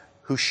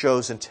who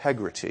shows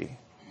integrity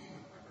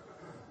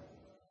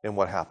in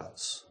what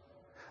happens.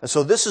 And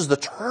so this is the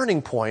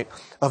turning point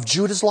of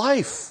Judah's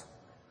life.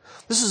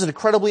 This is an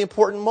incredibly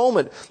important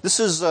moment.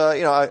 This is,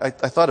 I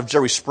thought of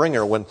Jerry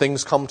Springer when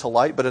things come to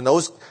light, but in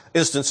those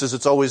instances,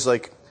 it's always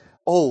like,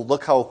 oh,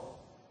 look how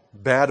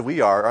bad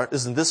we are.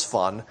 Isn't this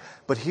fun?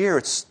 But here,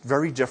 it's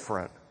very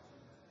different.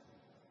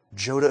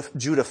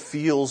 Judah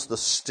feels the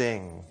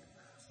sting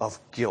of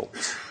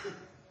guilt.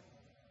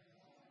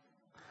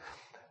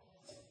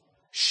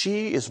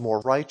 She is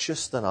more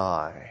righteous than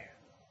I.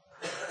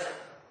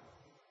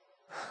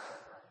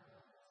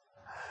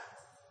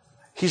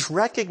 He's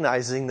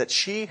recognizing that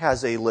she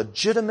has a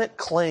legitimate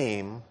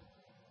claim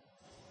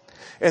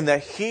and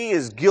that he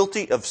is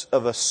guilty of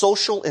a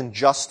social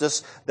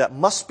injustice that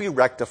must be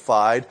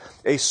rectified,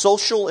 a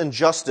social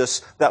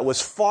injustice that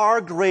was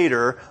far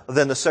greater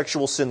than the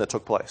sexual sin that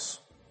took place.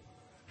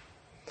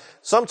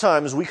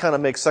 Sometimes we kind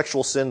of make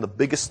sexual sin the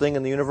biggest thing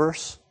in the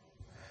universe,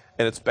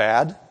 and it's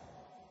bad.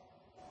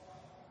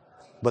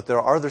 But there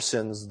are other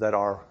sins that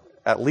are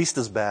at least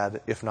as bad,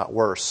 if not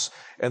worse.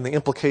 And the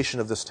implication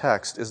of this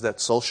text is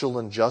that social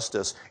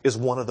injustice is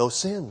one of those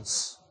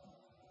sins.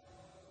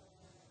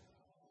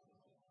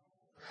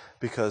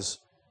 Because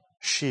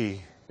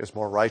she is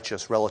more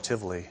righteous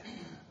relatively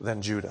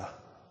than Judah.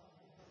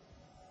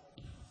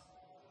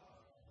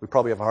 We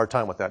probably have a hard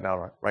time with that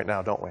right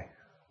now, don't we?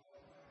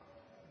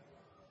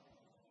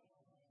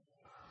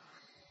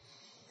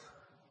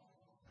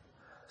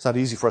 It's not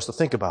easy for us to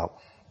think about.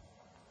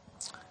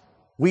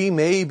 We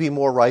may be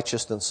more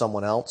righteous than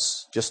someone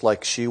else, just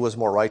like she was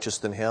more righteous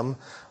than him,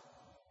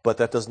 but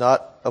that does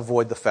not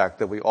avoid the fact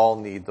that we all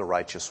need the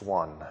righteous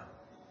one,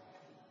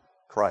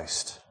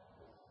 Christ.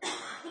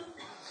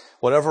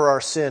 Whatever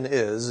our sin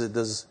is,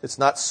 it's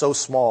not so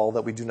small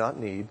that we do not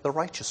need the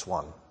righteous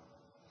one.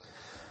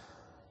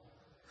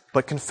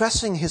 But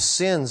confessing his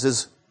sins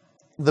is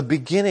the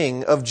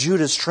beginning of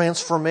Judah's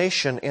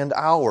transformation and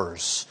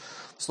ours.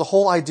 It's the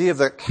whole idea of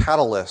the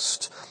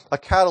catalyst. A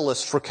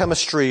catalyst for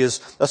chemistry is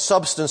a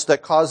substance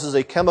that causes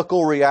a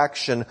chemical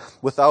reaction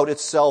without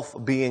itself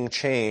being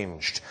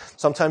changed.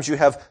 Sometimes you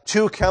have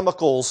two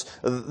chemicals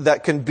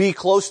that can be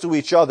close to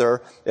each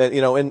other,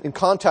 in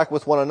contact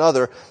with one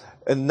another,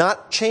 and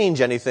not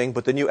change anything,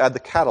 but then you add the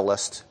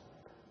catalyst,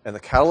 and the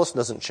catalyst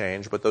doesn't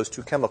change, but those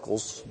two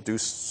chemicals do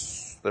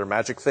their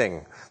magic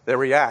thing. They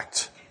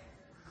react.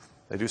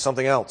 They do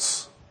something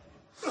else,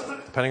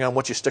 depending on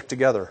what you stick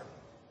together.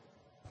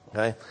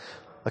 Okay?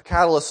 A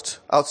catalyst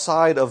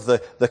outside of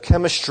the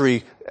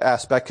chemistry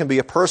aspect can be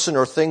a person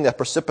or thing that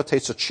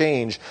precipitates a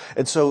change.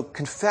 And so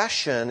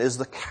confession is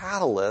the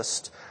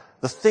catalyst,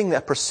 the thing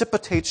that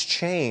precipitates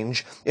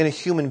change in a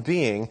human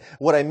being.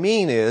 What I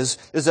mean is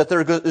that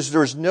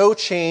there's no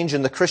change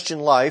in the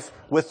Christian life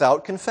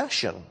without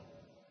confession.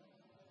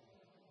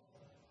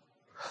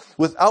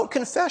 Without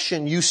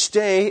confession, you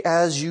stay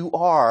as you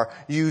are.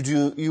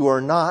 You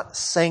are not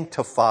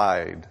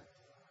sanctified.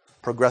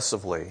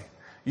 progressively.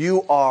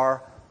 You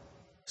are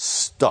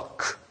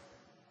stuck.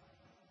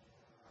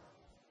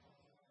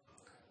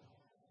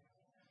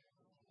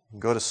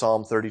 Go to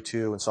Psalm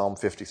 32 and Psalm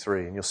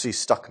 53, and you'll see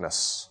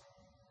stuckness.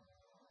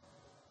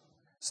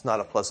 It's not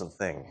a pleasant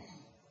thing.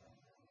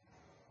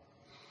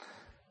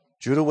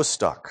 Judah was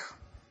stuck.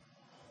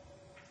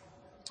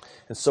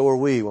 And so are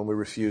we when we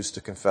refuse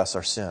to confess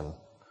our sin.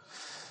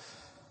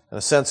 In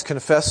a sense,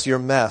 confess your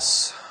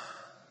mess.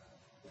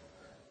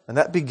 And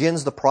that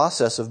begins the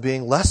process of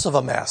being less of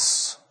a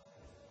mess.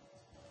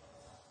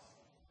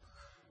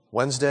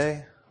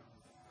 Wednesday,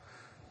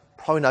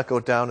 probably not go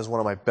down as one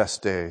of my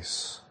best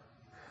days.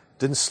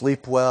 Didn't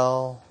sleep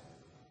well,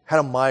 had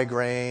a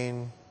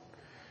migraine,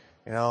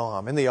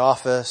 I'm in the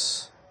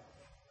office,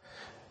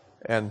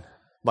 and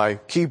my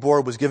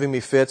keyboard was giving me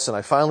fits, and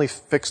I finally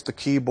fixed the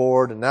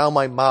keyboard, and now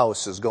my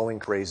mouse is going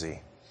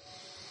crazy.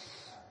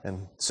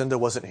 And Cinda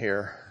wasn't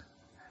here,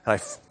 and I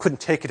couldn't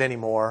take it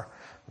anymore.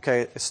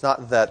 Okay, it's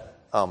not that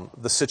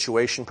the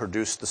situation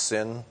produced the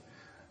sin.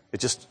 It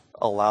just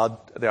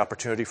allowed the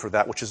opportunity for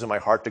that which is in my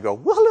heart to go,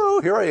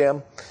 hello, here I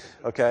am.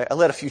 Okay, I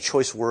let a few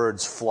choice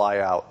words fly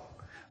out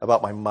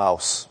about my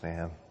mouse,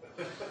 man.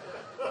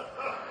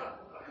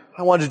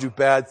 I wanted to do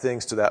bad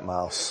things to that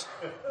mouse.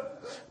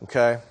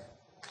 Okay?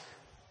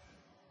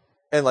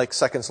 And like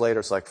seconds later,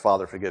 it's like,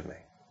 Father, forgive me.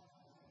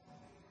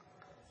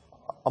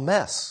 A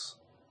mess.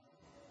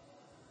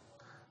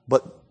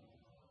 But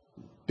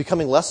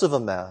becoming less of a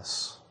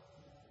mess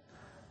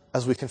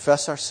as we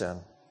confess our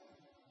sin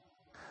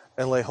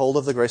and lay hold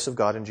of the grace of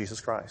God in Jesus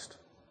Christ.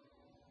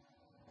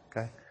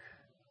 Okay?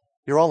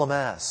 You're all a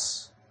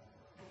mess.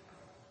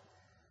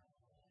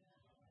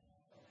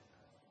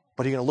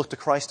 But are you going to look to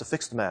Christ to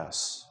fix the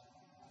mess?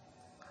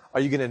 Are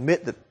you going to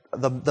admit that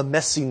the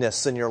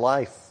messiness in your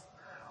life?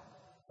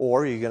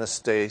 Or are you going to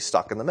stay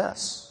stuck in the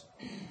mess?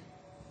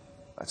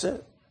 That's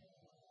it.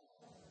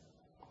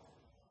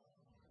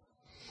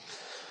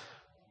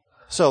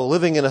 So,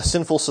 living in a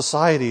sinful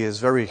society is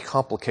very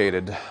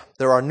complicated.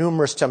 There are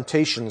numerous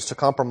temptations to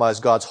compromise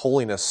God's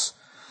holiness,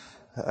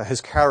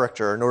 His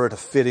character, in order to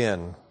fit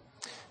in.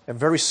 And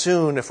very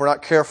soon, if we're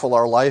not careful,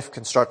 our life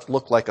can start to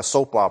look like a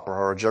soap opera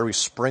or a Jerry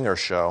Springer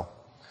show.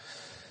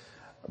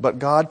 But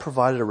God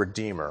provided a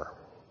Redeemer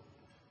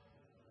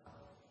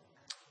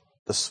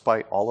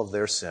despite all of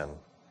their sin.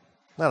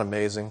 Isn't that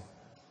amazing?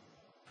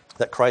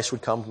 That Christ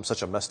would come from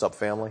such a messed up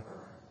family?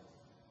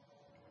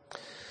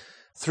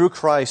 Through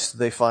Christ,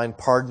 they find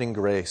pardoning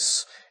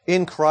grace.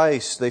 In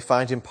Christ, they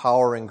find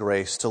empowering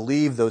grace to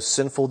leave those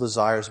sinful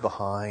desires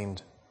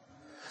behind.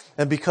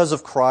 And because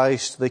of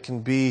Christ, they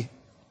can be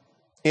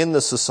in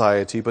the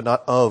society, but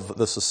not of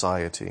the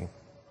society.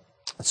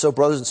 And so,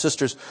 brothers and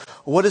sisters,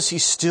 what does He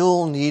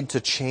still need to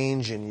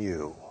change in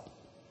you?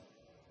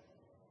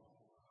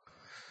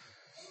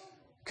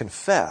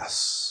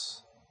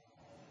 Confess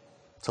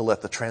to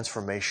let the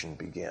transformation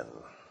begin.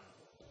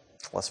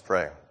 Let's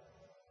pray.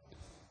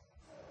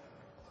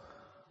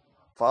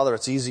 Father,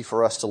 it's easy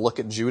for us to look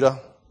at Judah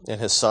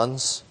and his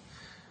sons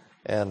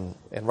and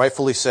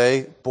rightfully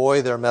say,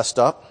 boy, they're messed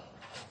up.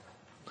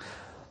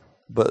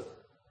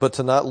 But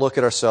to not look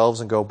at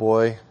ourselves and go,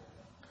 boy,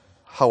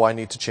 how I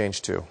need to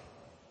change too.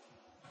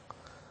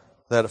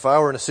 That if I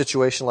were in a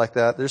situation like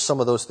that, there's some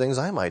of those things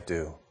I might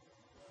do.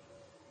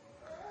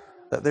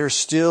 That there's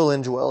still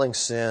indwelling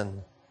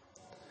sin.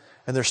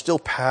 And there's still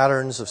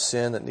patterns of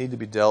sin that need to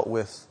be dealt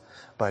with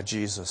by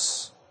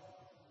Jesus.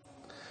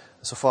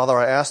 So, Father,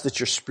 I ask that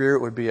your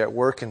Spirit would be at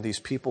work in these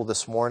people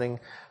this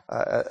morning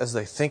as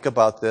they think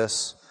about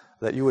this,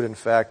 that you would, in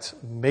fact,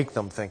 make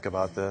them think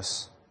about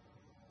this.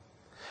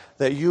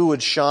 That you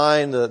would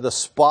shine the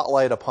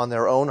spotlight upon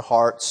their own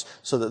hearts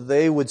so that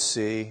they would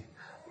see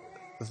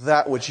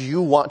that which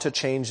you want to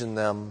change in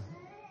them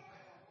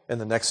in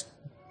the next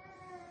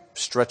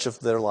stretch of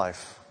their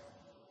life.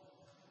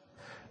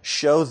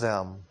 Show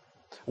them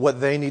what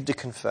they need to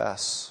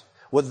confess,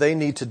 what they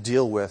need to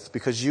deal with,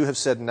 because you have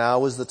said,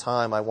 now is the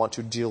time I want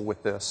to deal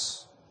with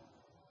this.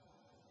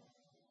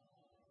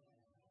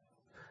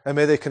 And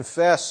may they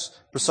confess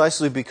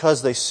precisely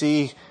because they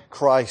see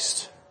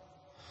Christ,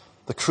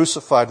 the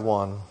crucified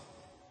one,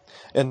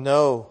 and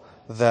know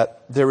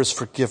that there is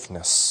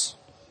forgiveness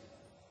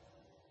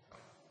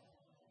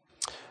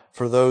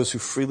for those who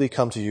freely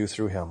come to you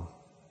through Him.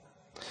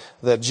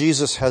 That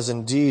Jesus has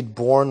indeed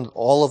borne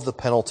all of the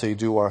penalty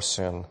due our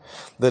sin.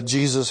 That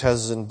Jesus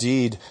has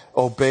indeed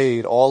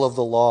obeyed all of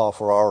the law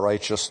for our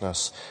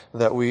righteousness.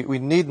 That we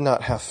need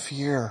not have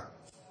fear.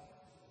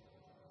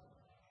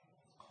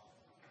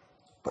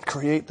 But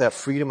create that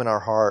freedom in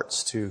our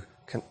hearts to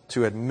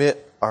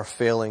admit our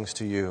failings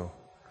to you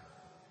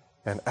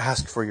and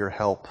ask for your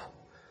help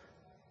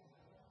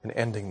in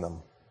ending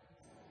them.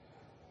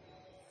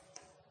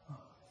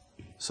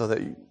 So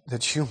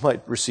that you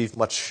might receive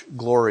much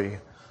glory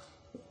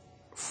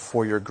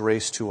for your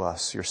grace to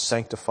us, your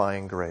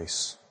sanctifying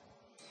grace.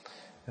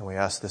 And we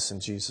ask this in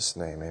Jesus'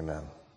 name, amen.